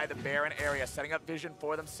occupy the Baron area, setting up vision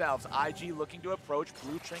for themselves. IG looking to approach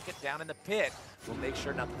Blue Trinket down in the pit. We'll make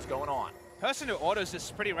sure nothing's going on. Person who autos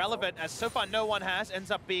is pretty relevant, as so far no one has,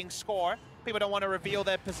 ends up being Score. People don't want to reveal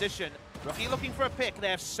their position. Rookie looking for a pick. They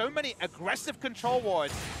have so many aggressive control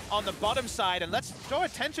wards on the bottom side, and let's draw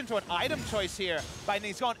attention to an item choice here.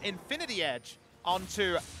 He's gone Infinity Edge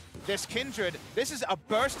onto this Kindred. This is a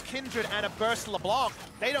burst Kindred and a burst LeBlanc.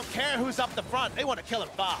 They don't care who's up the front. They want to kill him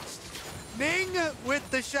fast. Ning with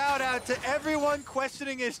the shout out to everyone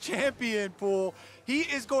questioning his champion pool. He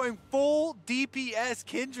is going full DPS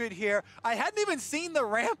Kindred here. I hadn't even seen the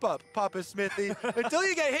ramp up, Papa Smithy, until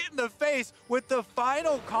you get hit in the face with the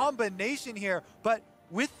final combination here. But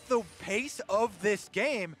with the pace of this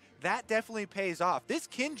game, that definitely pays off. This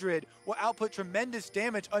Kindred will output tremendous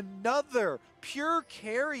damage. Another pure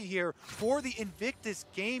carry here for the Invictus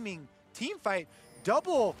Gaming team fight.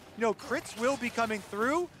 Double, crits will be coming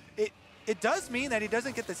through. It does mean that he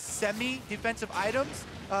doesn't get the semi-defensive items,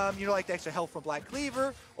 like the extra health from Black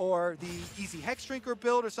Cleaver or the easy Hex Drinker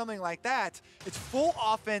build or something like that. It's full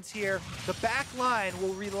offense here. The back line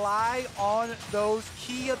will rely on those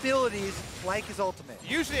key abilities like his ultimate.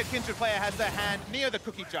 Usually a Kindred player has their hand near the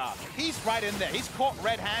cookie jar. He's right in there. He's caught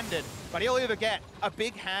red-handed, but he'll either get a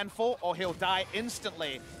big handful or he'll die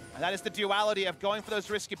instantly. And that is the duality of going for those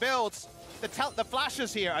risky builds. The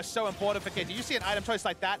flashes here are so important for KT. You see an item choice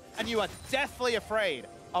like that, and you are deathly afraid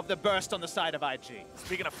of the burst on the side of IG.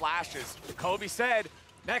 Speaking of flashes, Kobe said,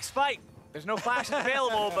 next fight. There's no flashes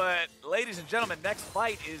available, but ladies and gentlemen, next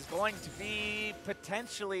fight is going to be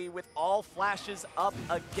potentially with all flashes up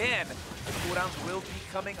again. The cooldowns will be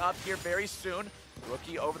coming up here very soon.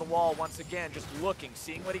 Rookie over the wall once again, just looking,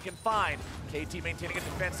 seeing what he can find. KT maintaining a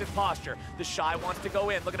defensive posture. TheShy wants to go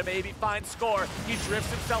in, looking to maybe find Score. He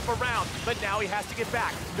drifts himself around, but now he has to get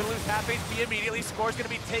back. Gonna lose half HP immediately. Score's gonna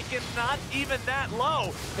be taken not even that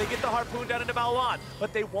low. They get the harpoon down into Baolan,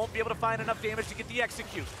 but they won't be able to find enough damage to get the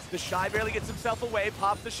execute. TheShy barely gets himself away,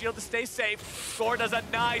 pops the shield to stay safe. Score does a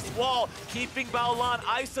nice wall, keeping Baolan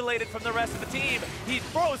isolated from the rest of the team. He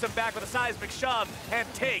throws him back with a seismic shove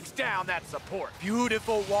and takes down that support.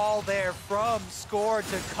 Beautiful wall there from Score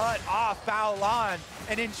to cut off Baolan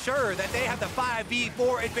and ensure that they have the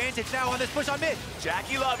 5v4 advantage now on this push on mid.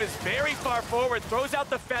 JackeyLove is very far forward, throws out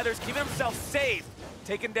the feathers, keeping himself safe.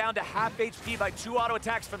 Taken down to half HP by 2 auto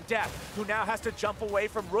attacks from Deft, who now has to jump away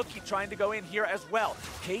from Rookie trying to go in here as well.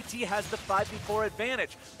 KT has the 5v4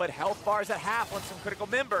 advantage, but health bars at half on some critical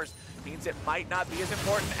members means it might not be as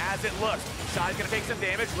important as it looks. Shy's gonna take some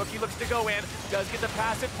damage. Rookie looks to go in, does get the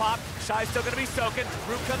passive pop. Shy's still gonna be soaking.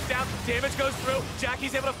 Root comes down, damage goes through.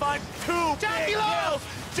 Jackie's able to find 2 big kills.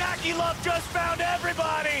 JackeyLove just found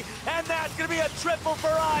everybody, and that's gonna be a triple for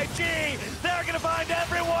IG. They're gonna find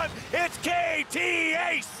everyone. It's KT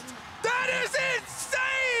Ace. That is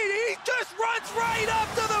insane! He just runs right up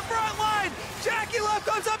to the front line. JackeyLove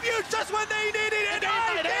comes up huge just when they needed it.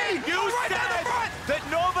 You right said down the front. that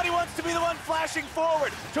nobody wants to be the one flashing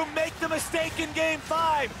forward to make the mistake in Game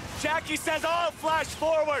 5. Jackie says, I'll flash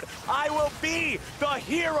forward. I will be the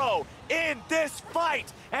hero in this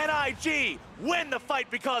fight. And IG win the fight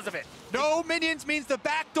because of it. No minions means the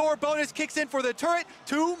backdoor bonus kicks in for the turret.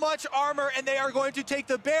 Too much armor, and they are going to take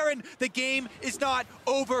the Baron. The game is not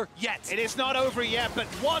over yet. It is not over yet, but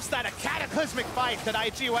was that a cataclysmic fight that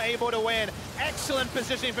IG were able to win? Excellent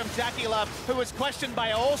positioning from JackeyLove, who was questioned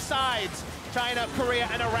by all sides. China, Korea,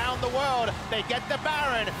 and around the world. They get the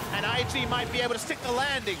Baron, and IG might be able to stick the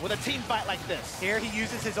landing with a team fight like this. Here he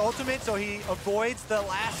uses his ultimate, so he avoids the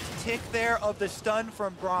last tick there of the stun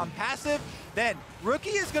from Braum passive. Then Rookie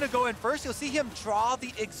is going to go in first. You'll see him draw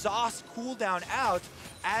the exhaust cooldown out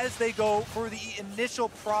as they go for the initial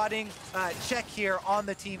prodding check here on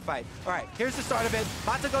the team fight. All right, here's the start of it.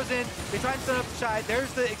 Mata goes in. They try and stun up TheShy.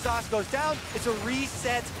 There's the exhaust goes down. It's a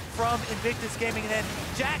reset from Invictus Gaming, and then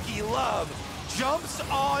JackeyLove jumps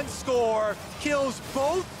on Score, kills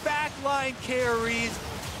both backline carries.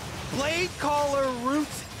 Blade Caller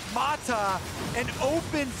roots Mata and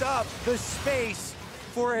opens up the space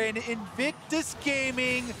for an Invictus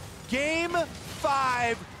Gaming Game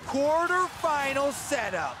 5 quarterfinal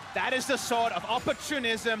setup. That is the sort of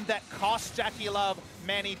opportunism that cost JackeyLove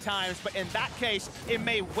many times, but in that case, it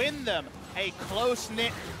may win them a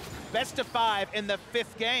close-knit best of 5 in the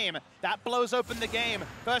 5th game. That blows open the game.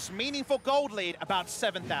 First meaningful gold lead, about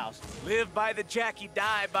 7,000. Live by the Jackie,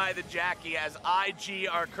 die by the Jackie, as IG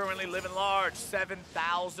are currently living large,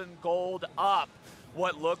 7,000 gold up.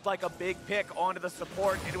 What looked like a big pick onto the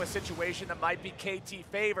support into a situation that might be KT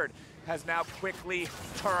favored has now quickly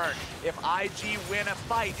turned. If IG win a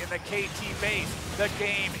fight in the KT base, the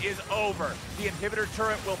game is over. The inhibitor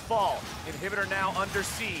turret will fall. Inhibitor now under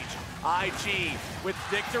siege. IG with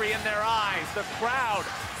victory in their eyes. The crowd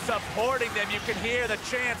supporting them. You can hear the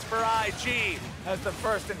chants for IG as the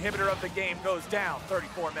first inhibitor of the game goes down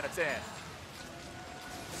 34 minutes in.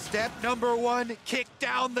 Step number 1, kick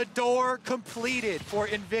down the door, completed for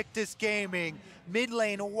Invictus Gaming. Mid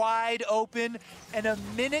lane wide open, and 1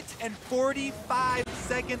 minute and 45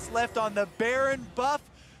 seconds left on the Baron buff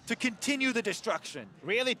to continue the destruction.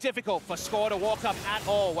 Really difficult for Score to walk up at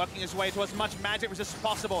all, working his way to as much magic resist as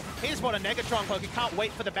possible. He's bought a Negatron poke. He can't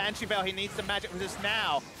wait for the Banshee Veil. He needs the magic resist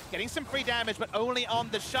now. Getting some free damage, but only on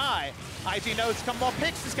TheShy. IG knows come more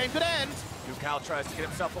picks, this game could end. Ucal tries to get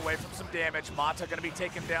himself away from some damage. Mata gonna be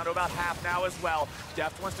taken down to about half now as well.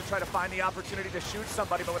 Deft wants to try to find the opportunity to shoot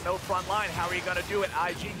somebody, but with no front line, how are you gonna do it?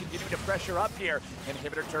 IG continuing to pressure up here.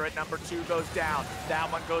 Inhibitor turret number 2 goes down.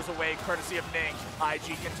 That one goes away courtesy of Ning.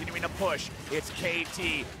 IG continuing to push. It's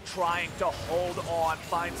KT trying to hold on,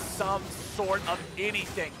 find some sort of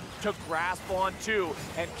anything to grasp onto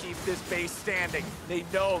and keep this base standing. They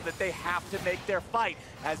know that they have to make their fight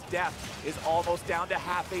as Deft is almost down to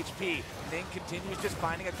half HP. Ning continues just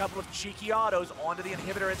finding a couple of cheeky autos onto the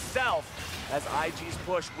inhibitor itself as IG's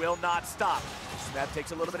push will not stop. Smeb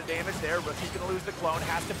takes a little bit of damage there. Rookie's gonna lose the clone,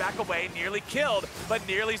 has to back away, nearly killed, but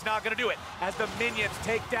nearly's not gonna do it. As the minions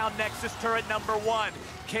take down Nexus turret number 1,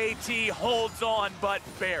 KT holds on, but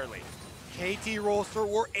barely. KT Rolster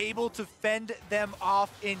were able to fend them off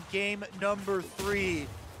in game number 3.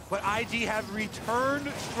 But IG have returned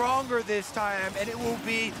stronger this time, and it will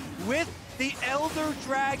be with the Elder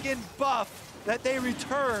Dragon buff that they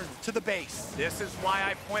return to the base. This is why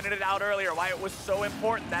I pointed it out earlier, why it was so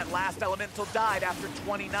important that last elemental died after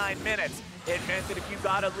 29 minutes. It meant that if you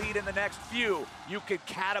got a lead in the next few, you could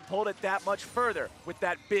catapult it that much further with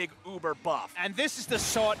that big uber buff. And this is the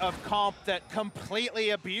sort of comp that completely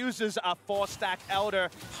abuses a 4-stack Elder.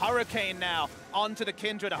 Hurricane now onto the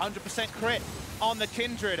Kindred, 100% crit on the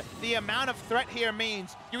Kindred. The amount of threat here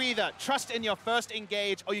means you either trust in your first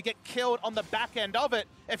engage or you get killed on the back end of it.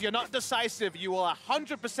 If you're not decisive, you will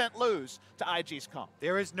 100% lose to IG's comp.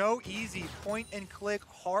 There is no easy point and click,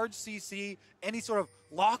 hard CC, any sort of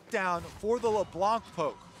lockdown for the LeBlanc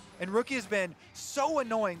poke. And Rookie has been so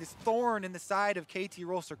annoying, this thorn in the side of KT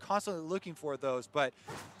Rolster, constantly looking for those, but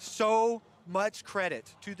so much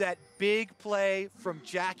credit to that big play from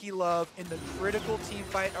JackeyLove in the critical team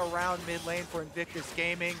fight around mid lane for Invictus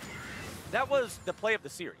Gaming. That was the play of the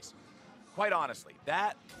series, quite honestly.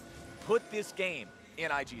 That put this game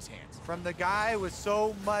in IG's hands. From the guy with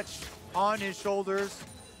so much on his shoulders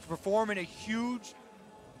to perform in a huge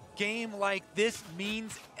game like this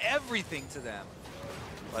means everything to them.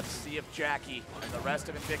 Let's see if Jackie and the rest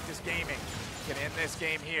of Invictus Gaming can end this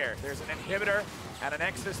game here. There's an inhibitor and an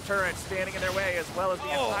Nexus turret standing in their way, as well as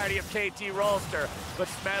the entirety of KT Rolster. But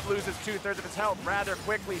Smeb loses 2/3 of his health rather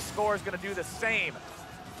quickly. Score's gonna do the same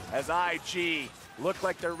as IG look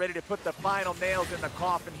like they're ready to put the final nails in the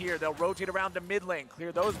coffin here. They'll rotate around to mid lane,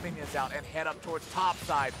 clear those minions out, and head up towards top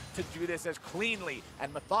side to do this as cleanly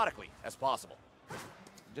and methodically as possible.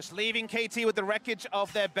 Just leaving KT with the wreckage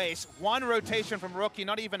of their base. One rotation from Rookie,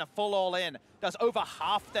 not even a full all-in, does over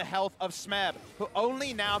half the health of Smeb, who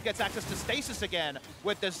only now gets access to stasis again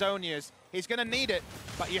with the Zonias. He's going to need it,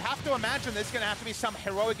 but you have to imagine there's going to have to be some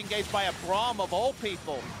heroic engage by a Braum of all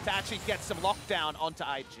people to actually get some lockdown onto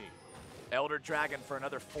IG. Elder Dragon for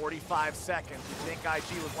another 45 seconds. You think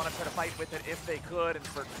IG would want to try to fight with it if they could, and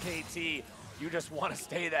for KT, you just want to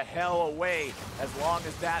stay the hell away as long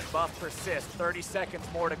as that buff persists. 30 seconds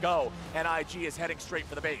more to go, and IG is heading straight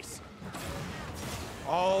for the base.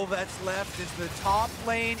 All that's left is the top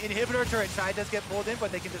lane inhibitor turret. Shy does get pulled in,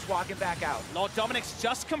 but they can just walk him back out. Lord Dominic's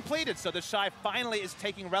just completed, so TheShy finally is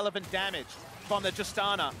taking relevant damage from the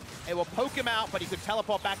Tristana. It will poke him out, but he could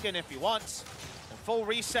teleport back in if he wants. A full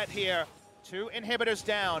reset here. 2 inhibitors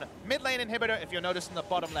down. Mid lane inhibitor, if you'll notice in the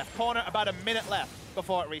bottom left corner, about a minute left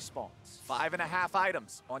before it respawns. 5.5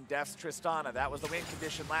 items on Deft's Tristana. That was the win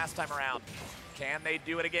condition last time around. Can they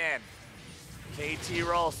do it again? KT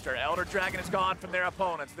Rolster, Elder Dragon is gone from their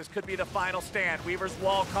opponents. This could be the final stand. Weaver's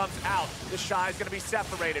wall comes out. TheShy is going to be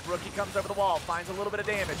separated. Rookie comes over the wall, finds a little bit of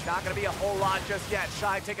damage. Not going to be a whole lot just yet.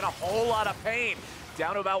 Shy taking a whole lot of pain.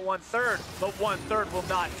 Down to about 1/3, but 1/3 will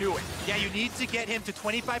not do it. Yeah, you need to get him to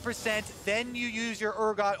 25%, then you use your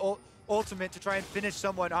Urgot ultimate to try and finish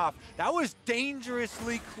someone off. That was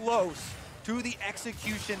dangerously close to the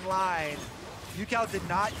execution line. Ucal did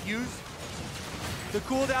not use the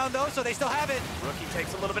cooldown though, so they still have it. Rookie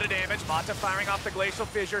takes a little bit of damage. Mata firing off the Glacial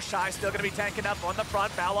Fissure. Shy still going to be tanking up on the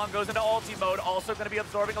front. Baolan goes into ulti mode, also going to be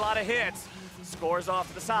absorbing a lot of hits. Scores off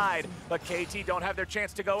to the side, but KT don't have their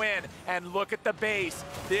chance to go in. And look at the base.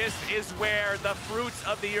 This is where the fruits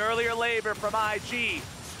of the earlier labor from IG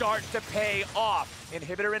start to pay off.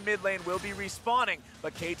 Inhibitor in mid lane will be respawning,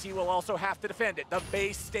 but KT will also have to defend it. The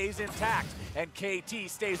base stays intact, and KT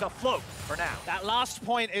stays afloat for now. That last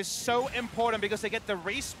point is so important because they get the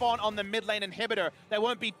respawn on the mid lane inhibitor. There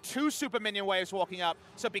won't be 2 super minion waves walking up,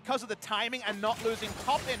 so because of the timing and not losing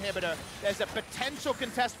top inhibitor, there's a potential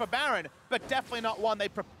contest for Baron, but definitely not one they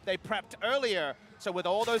prepped earlier. So with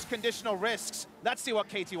all those conditional risks, let's see what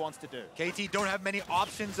KT wants to do. KT don't have many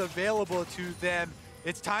options available to them.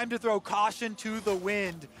 It's time to throw caution to the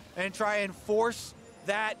wind and try and force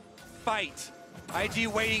that fight. IG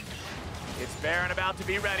waiting. It's Baron about to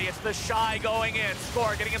be ready. It's TheShy going in.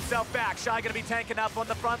 Score getting himself back. Shy gonna be tanking up on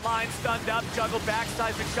the front line. Stunned up, juggled back,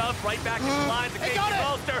 seismic shove, right back into the lines of KT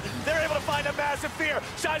Rolster. They're able to find a massive fear.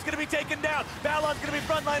 Shy's gonna be taken down. Baolan's gonna be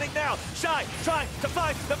frontlining now. Shy trying to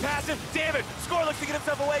find the passive damage. Score looks to get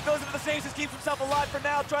himself away, goes into the stasis, keeps himself alive for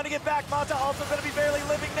now, trying to get back. Mata also gonna be barely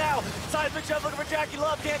living now. Seismic shove looking for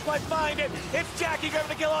JackeyLove, can't quite find it. It's Jackie grabbing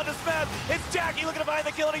the kill onto Smeb. It's Jackie looking to find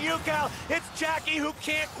the kill onto Ucal. It's Jackie who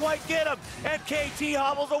can't quite get him. And KT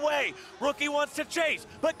hobbles away. Rookie wants to chase,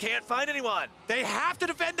 but can't find anyone. They have to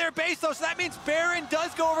defend their base though, so that means Baron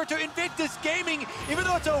does go over to Invictus Gaming. Even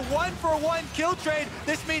though it's a 1-for-1 kill trade,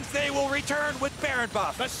 this means they will return with Baron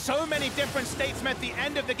buff. But so many different statesmen at the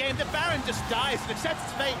end of the game that Baron just dies and accepts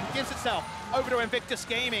its fate and gives itself over to Invictus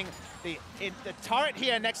Gaming. The turret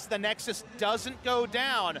here next to the Nexus doesn't go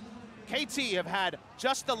down. KT have had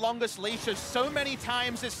just the longest leashes so many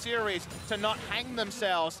times this series to not hang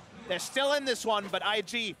themselves. They're still in this one, but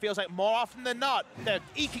IG feels like more often than not, they're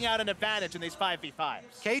eking out an advantage in these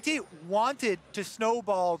 5v5s. KT wanted to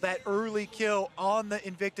snowball that early kill on the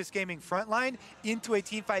Invictus Gaming frontline into a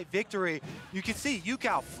teamfight victory. You can see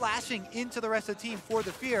Ucal flashing into the rest of the team for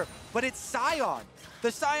the fear, but it's Sion.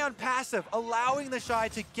 The Sion passive allowing TheShy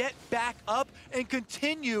to get back up and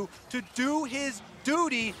continue to do his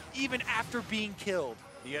duty even after being killed.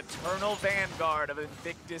 The eternal vanguard of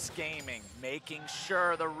Invictus Gaming, making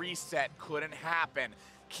sure the reset couldn't happen,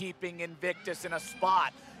 keeping Invictus in a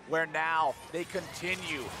spot where now they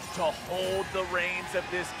continue to hold the reins of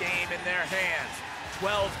this game in their hands.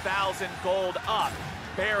 12,000 gold up,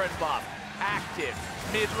 Baron buff, active,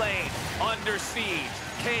 mid lane, under siege,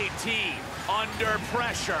 KT, under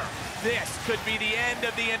pressure. This could be the end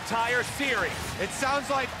of the entire series. It sounds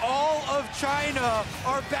like all of China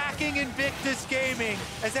are backing Invictus Gaming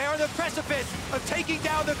as they are on the precipice of taking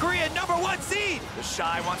down the Korean #1 seed.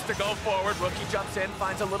 TheShy wants to go forward. Rookie jumps in,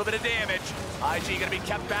 finds a little bit of damage. IG gonna be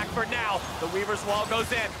kept back for now. The Weaver's Wall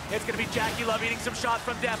goes in. It's gonna be JackeyLove eating some shots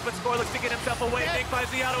from Deft, but Score looks to get himself away. Ning finds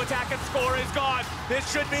the auto attack and Score is gone. This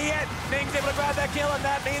should be it. Ning's able to grab that kill, and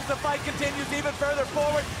that means the fight continues even further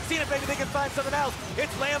forward. Seeing if maybe they can find something else.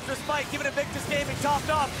 It's Lambs to spike, giving Invictus Gaming topped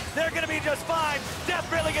off. They're gonna be just fine. Deft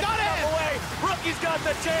really gets himself away. Rookie's got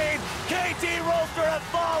the chain. KT Rolster has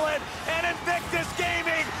fallen, and Invictus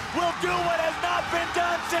Gaming will do what has not been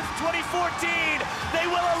done since 2014. They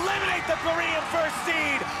will eliminate the Korean first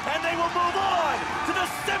seed, and they will move on to the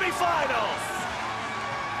semifinals.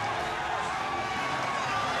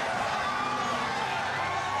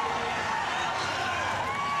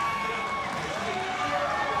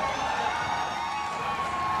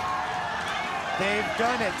 They've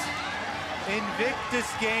done it. Invictus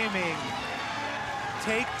Gaming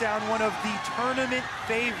take down one of the tournament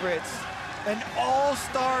favorites, an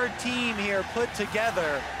all-star team here put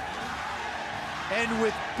together. And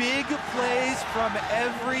with big plays from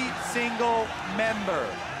every single member.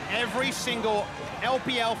 Every single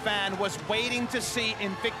LPL fan was waiting to see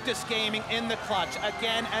Invictus Gaming in the clutch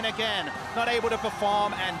again and again. Not able to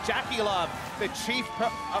perform, and JackeyLove, the chief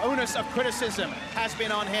onus of criticism, has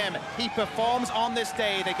been on him. He performs on this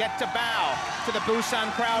day. They get to bow to the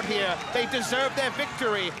Busan crowd here. They deserve their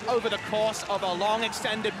victory over the course of a long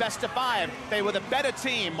extended best-of-5. They were the better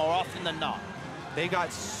team more often than not. They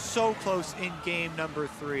got so close in game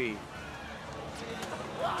 #3.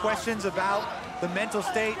 Questions about the mental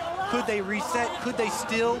state, could they reset, could they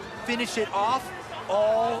still finish it off?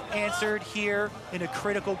 All answered here in a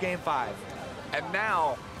critical game 5. And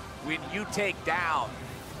now, when you take down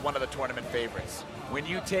one of the tournament favorites, when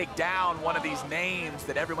you take down one of these names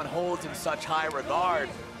that everyone holds in such high regard,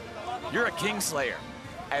 you're a Kingslayer.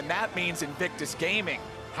 And that means Invictus Gaming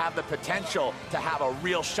have the potential to have a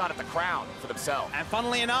real shot at the crown for themselves. And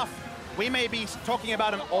funnily enough, we may be talking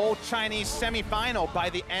about an all-Chinese semifinal by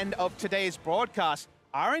the end of today's broadcast.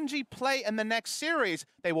 RNG play in the next series.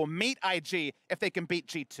 They will meet IG if they can beat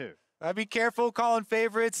G2. Be careful calling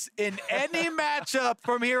favorites in any matchup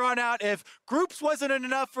from here on out. If groups wasn't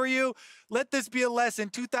enough for you, let this be a lesson.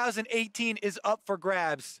 2018 is up for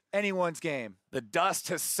grabs. Anyone's game. The dust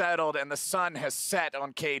has settled and the sun has set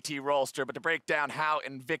on KT Rolster, but to break down how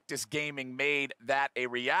Invictus Gaming made that a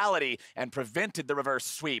reality and prevented the reverse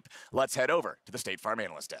sweep, let's head over to the State Farm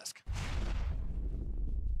Analyst Desk.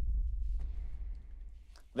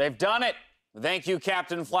 They've done it. Thank you,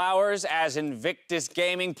 Captain Flowers, as Invictus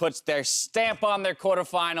Gaming puts their stamp on their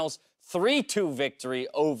quarterfinals 3-2 victory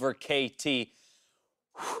over KT.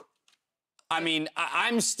 I mean,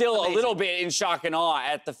 I'm still a little bit in shock and awe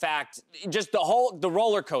at the fact, just the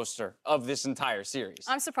roller coaster of this entire series.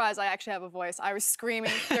 I'm surprised I actually have a voice. I was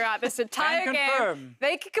screaming throughout this entire game. Confirm.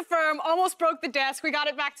 They can confirm, almost broke the desk. We got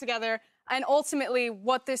it back together. And ultimately,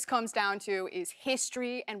 what this comes down to is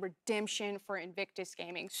history and redemption for Invictus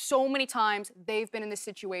Gaming. So many times they've been in this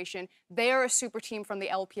situation. They are a super team from the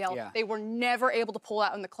LPL. Yeah. They were never able to pull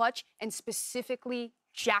out in the clutch, and specifically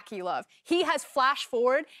JackeyLove. He has flashed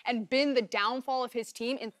forward and been the downfall of his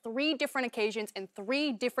team in 3 different occasions in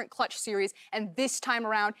 3 different clutch series, and this time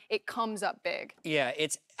around, it comes up big. Yeah,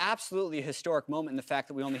 it's absolutely a historic moment in the fact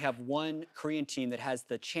that we only have one Korean team that has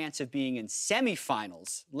the chance of being in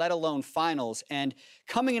semifinals, let alone finals. And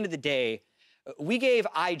coming into the day, we gave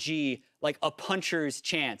IG like a puncher's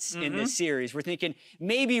chance in this series. We're thinking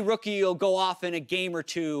maybe Rookie will go off in a game or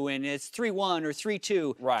 2 and it's 3-1 or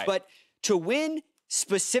 3-2. Right. But to win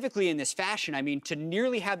specifically in this fashion, I mean, to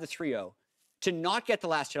nearly have the 3-0, to not get the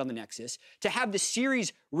last hit on the Nexus, to have the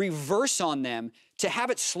series reverse on them, to have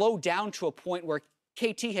it slow down to a point where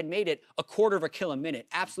KT had made it a quarter of a kill a minute,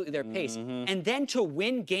 absolutely their pace. And then to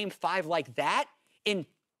win game 5 like that in,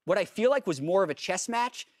 what I feel like was more of a chess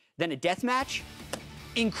match than a death match.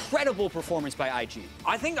 Incredible performance by IG.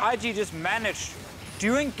 I think IG just managed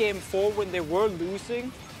during Game 4 when they were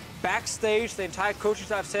losing, backstage, the entire coaching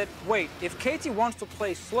staff said, wait, if KT wants to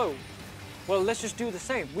play slow, well, let's just do the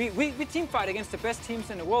same. We team fight against the best teams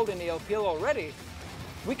in the world in the LPL already.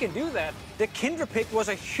 We can do that. The Kindred pick was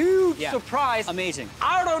a huge surprise. Amazing.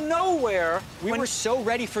 Out of nowhere. We were so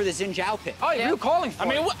ready for the Xin Zhao pick. Oh, yeah. We were calling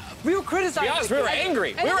for it. We were criticizing. Yes, we were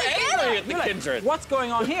angry. We were angry at the Kindred. What's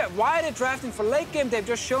going on here? Why are they drafting for late game? They've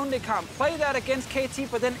just shown they can't play that against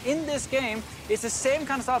KT, but then in this game, it's the same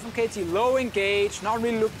kind of style from KT. Low engage, not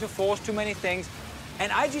really looking to force too many things.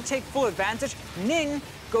 And IG take full advantage. Ning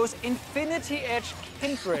goes Infinity Edge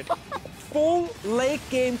Kindred. Full late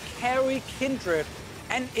game carry Kindred.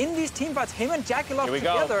 And in these team fights, him and JackeyLove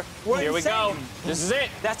together were Here insane. we go. This is it.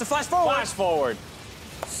 That's the flash forward. Flash forward.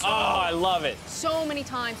 Oh, I love it. So many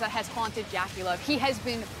times that has haunted JackeyLove. He has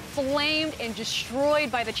been flamed and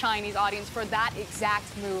destroyed by the Chinese audience for that exact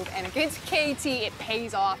move. And against KT, it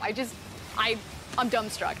pays off. I'm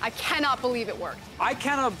dumbstruck. I cannot believe it worked. I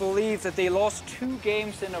cannot believe that they lost 2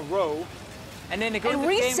 games in a row. And then they go to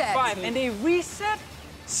Game 5 and they reset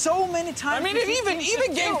so many times. I mean,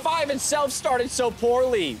 even Game 5 itself started so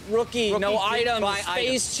poorly. Rookie no items,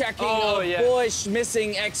 face checking, bush,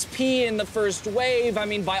 missing XP in the first wave. I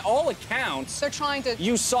mean, by all accounts, they're trying to.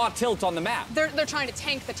 You saw tilt on the map. They're trying to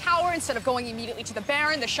tank the tower instead of going immediately to the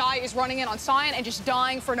Baron. TheShy is running in on Sion and just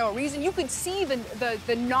dying for no reason. You could see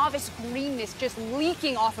the novice greenness just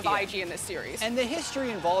leaking off of IG in this series. And the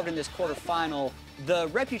history involved in this quarterfinal, the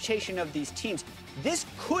reputation of these teams, this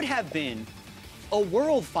could have been a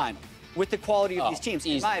world final with the quality of these teams,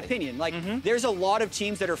 in my opinion. Like, there's a lot of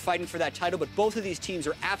teams that are fighting for that title, but both of these teams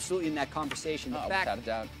are absolutely in that conversation. The fact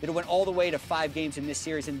that it went all the way to 5 games in this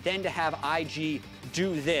series, and then to have IG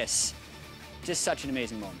do this, just such an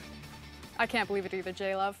amazing moment. I can't believe it either,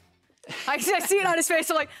 JackeyLove. I see it on his face.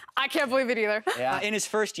 I'm like, I can't believe it either. Yeah. In his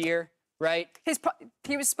first year, right?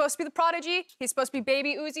 He was supposed to be the prodigy. He's supposed to be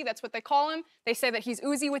baby Uzi. That's what they call him. They say that he's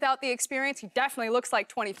Uzi without the experience. He definitely looks like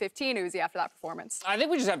 2015 Uzi after that performance. I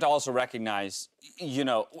think we just have to also recognize, you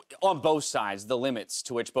know, on both sides, the limits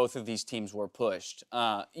to which both of these teams were pushed.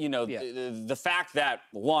 You know, the fact that,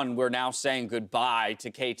 one, we're now saying goodbye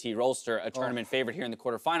to KT Rolster, a tournament favorite here in the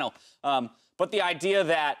quarterfinal, but the idea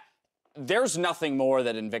that there's nothing more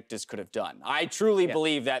that Invictus could have done. I truly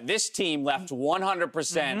believe that this team left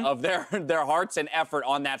 100% of their hearts and effort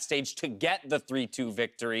on that stage to get the 3-2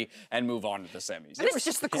 victory and move on to the semis. It was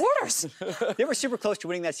just the quarters. They were super close to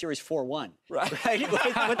winning that series 4-1. Right? What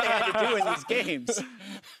they had to do in these games.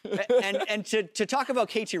 And to talk about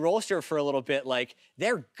KT Rolster for a little bit, like,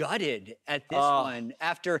 they're gutted at this one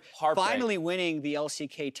after finally winning the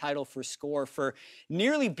LCK title for Score, for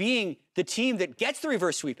nearly being the team that gets the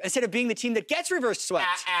reverse sweep instead of being the team that gets reverse swept.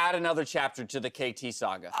 Add another chapter to the KT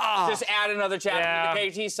saga. Just add another chapter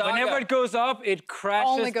to the KT saga. Whenever it goes up, it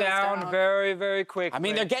crashes down very, very quickly. I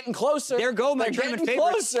mean, they're getting closer. They're getting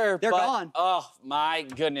closer. They're gone. Oh, my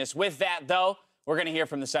goodness. With that, though, we're going to hear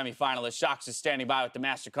from the semifinalists. Shox is standing by with the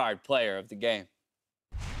MasterCard player of the game.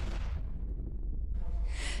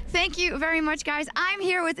 Thank you very much, guys. I'm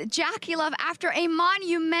here with JackeyLove after a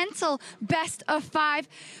monumental best of 5.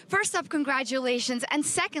 First up, congratulations. And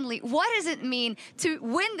secondly, what does it mean to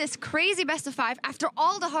win this crazy best of 5 after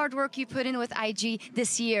all the hard work you put in with IG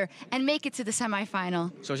this year and make it to the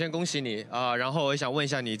semifinal? 首先恭喜你然后我想问一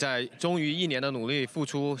下你在终于1年的努力付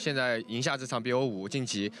出，现在赢下这场 BO5 晋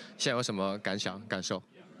级，现在有什么感受？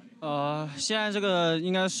现在这个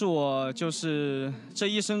应该是我就是这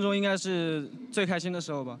一生中应该是最开心的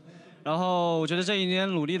时候吧。然后我觉得这一年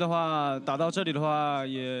努力的话，打到这里的话，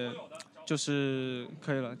也就是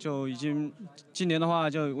可以了，就已经今年的话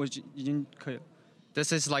就我已经可以了。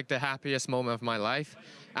This is like the happiest moment of my life.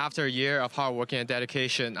 After a year of hard work and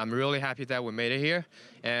dedication, I'm really happy that we made it here,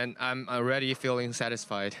 and I'm already feeling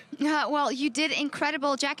satisfied. Well, you did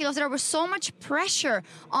incredible, JackeyLove. There was so much pressure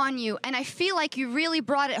on you, and I feel like you really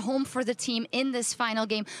brought it home for the team in this final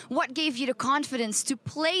game. What gave you the confidence to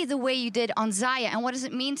play the way you did on Xayah, and what does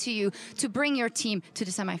it mean to you to bring your team to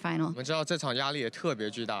the semifinal? 我们知道这场压力也特别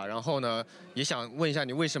巨大，然后呢，也想问一下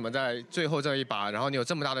你为什么在最后这一把，然后你有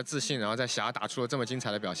这么大的自信，然后在霞打出了这么精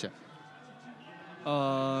彩的表现？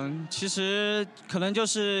 其实可能就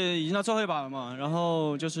是已经到最后一把了嘛，然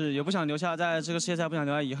后就是也不想留下在这个世界赛不想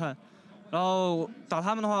留下遗憾，然后打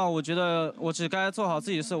他们的话，我觉得我只该做好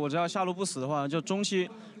自己的事，我只要下路不死的话，就中期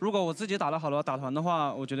如果我自己打得好的话，打团的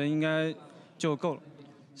话，我觉得应该就够了。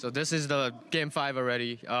So this is the game 5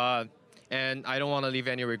 already, and I don't want to leave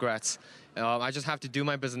any regrets. I just have to do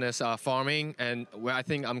my business farming, and where I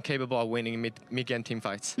think I'm capable of winning mid-game team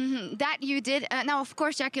fights. That you did. Now, of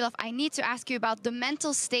course, JackeyLove, I need to ask you about the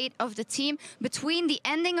mental state of the team between the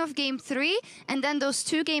ending of Game 3 and then those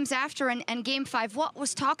 2 games after and Game 5. What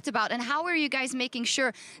was talked about, and how were you guys making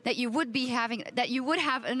sure that you would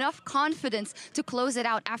have enough confidence to close it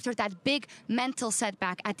out after that big mental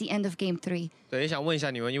setback at the end of Game 3? 对，也想问一下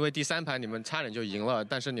你们，因为第3盘你们差点就赢了，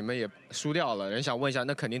但是你们也输掉了，人想问一下，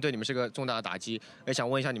那肯定对你们是个重大的打击，也想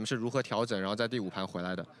问一下你们是如何调整，然后在第5盘回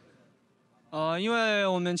来的。因为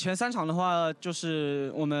我们前3场的话，就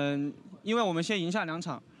是因为我们先赢下2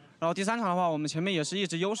场，然后第3场的话，我们前面也是一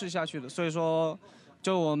直优势下去的，所以说，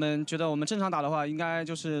就我们觉得我们正常打的话，应该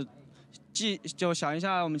就是就想一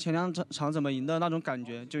下我们前2场怎么赢的那种感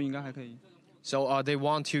觉，就应该还可以。 So they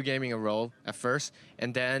won 2 games in a row at first,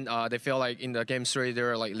 and then they feel like in the game 3 they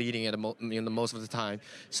were like leading at the most of the time.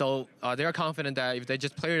 So they are confident that if they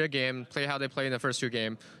just play their game, play how they play in the first 2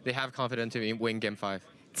 games, they have confidence to win Game 5.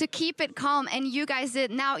 To keep it calm, and you guys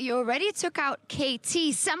did. Now, you already took out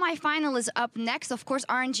KT. Semi-final is up next. Of course,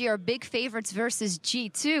 RNG are big favorites versus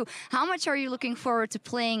G2. How much are you looking forward to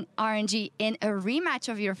playing RNG in a rematch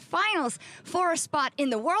of your finals for a spot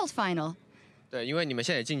in the World Final? 对，因为你们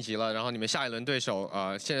现在也晋级了，然后你们下一轮对手，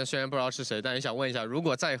现在虽然不知道是谁，但也想问一下，如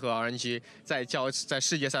果再和 RNG 在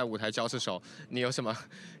世界赛舞台交次手，你有什么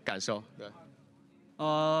感受？对。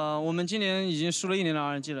我们今年已经输了1年的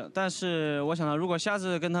RNG 了，但是我想到，如果下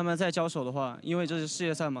次跟他们再交手的话，因为这是世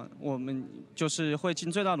界赛嘛，我们就是会尽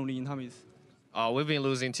最大努力赢他们一次。We've been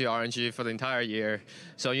losing to RNG for the entire year,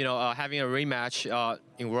 so having a rematch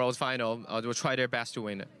in World Final, we'll try their best to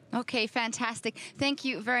win it. Okay, fantastic. Thank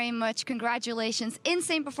you very much. Congratulations.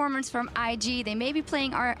 Insane performance from IG. They may be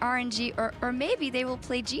playing RNG or maybe they will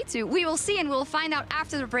play G2. We will see and we'll find out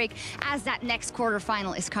after the break as that next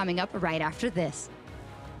quarterfinal is coming up right after this.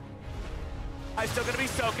 I'm still gonna be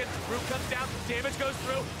soaking. Root comes down, damage goes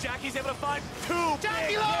through. Jackie's able to find 2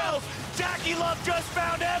 big kills. JackeyLove just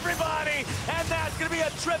found everybody, and that's gonna be a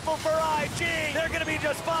triple for IG. They're gonna be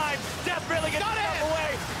just fine. Deft really gets stuff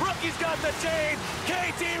away. Rookie's got the chain.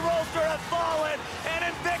 KT Rolster have fallen, and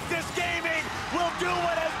Invictus Gaming will do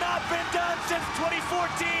what has not been done since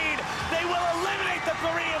 2014. They will eliminate the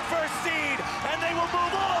Korean first seed, and they will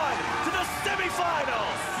move on to the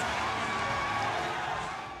semifinals.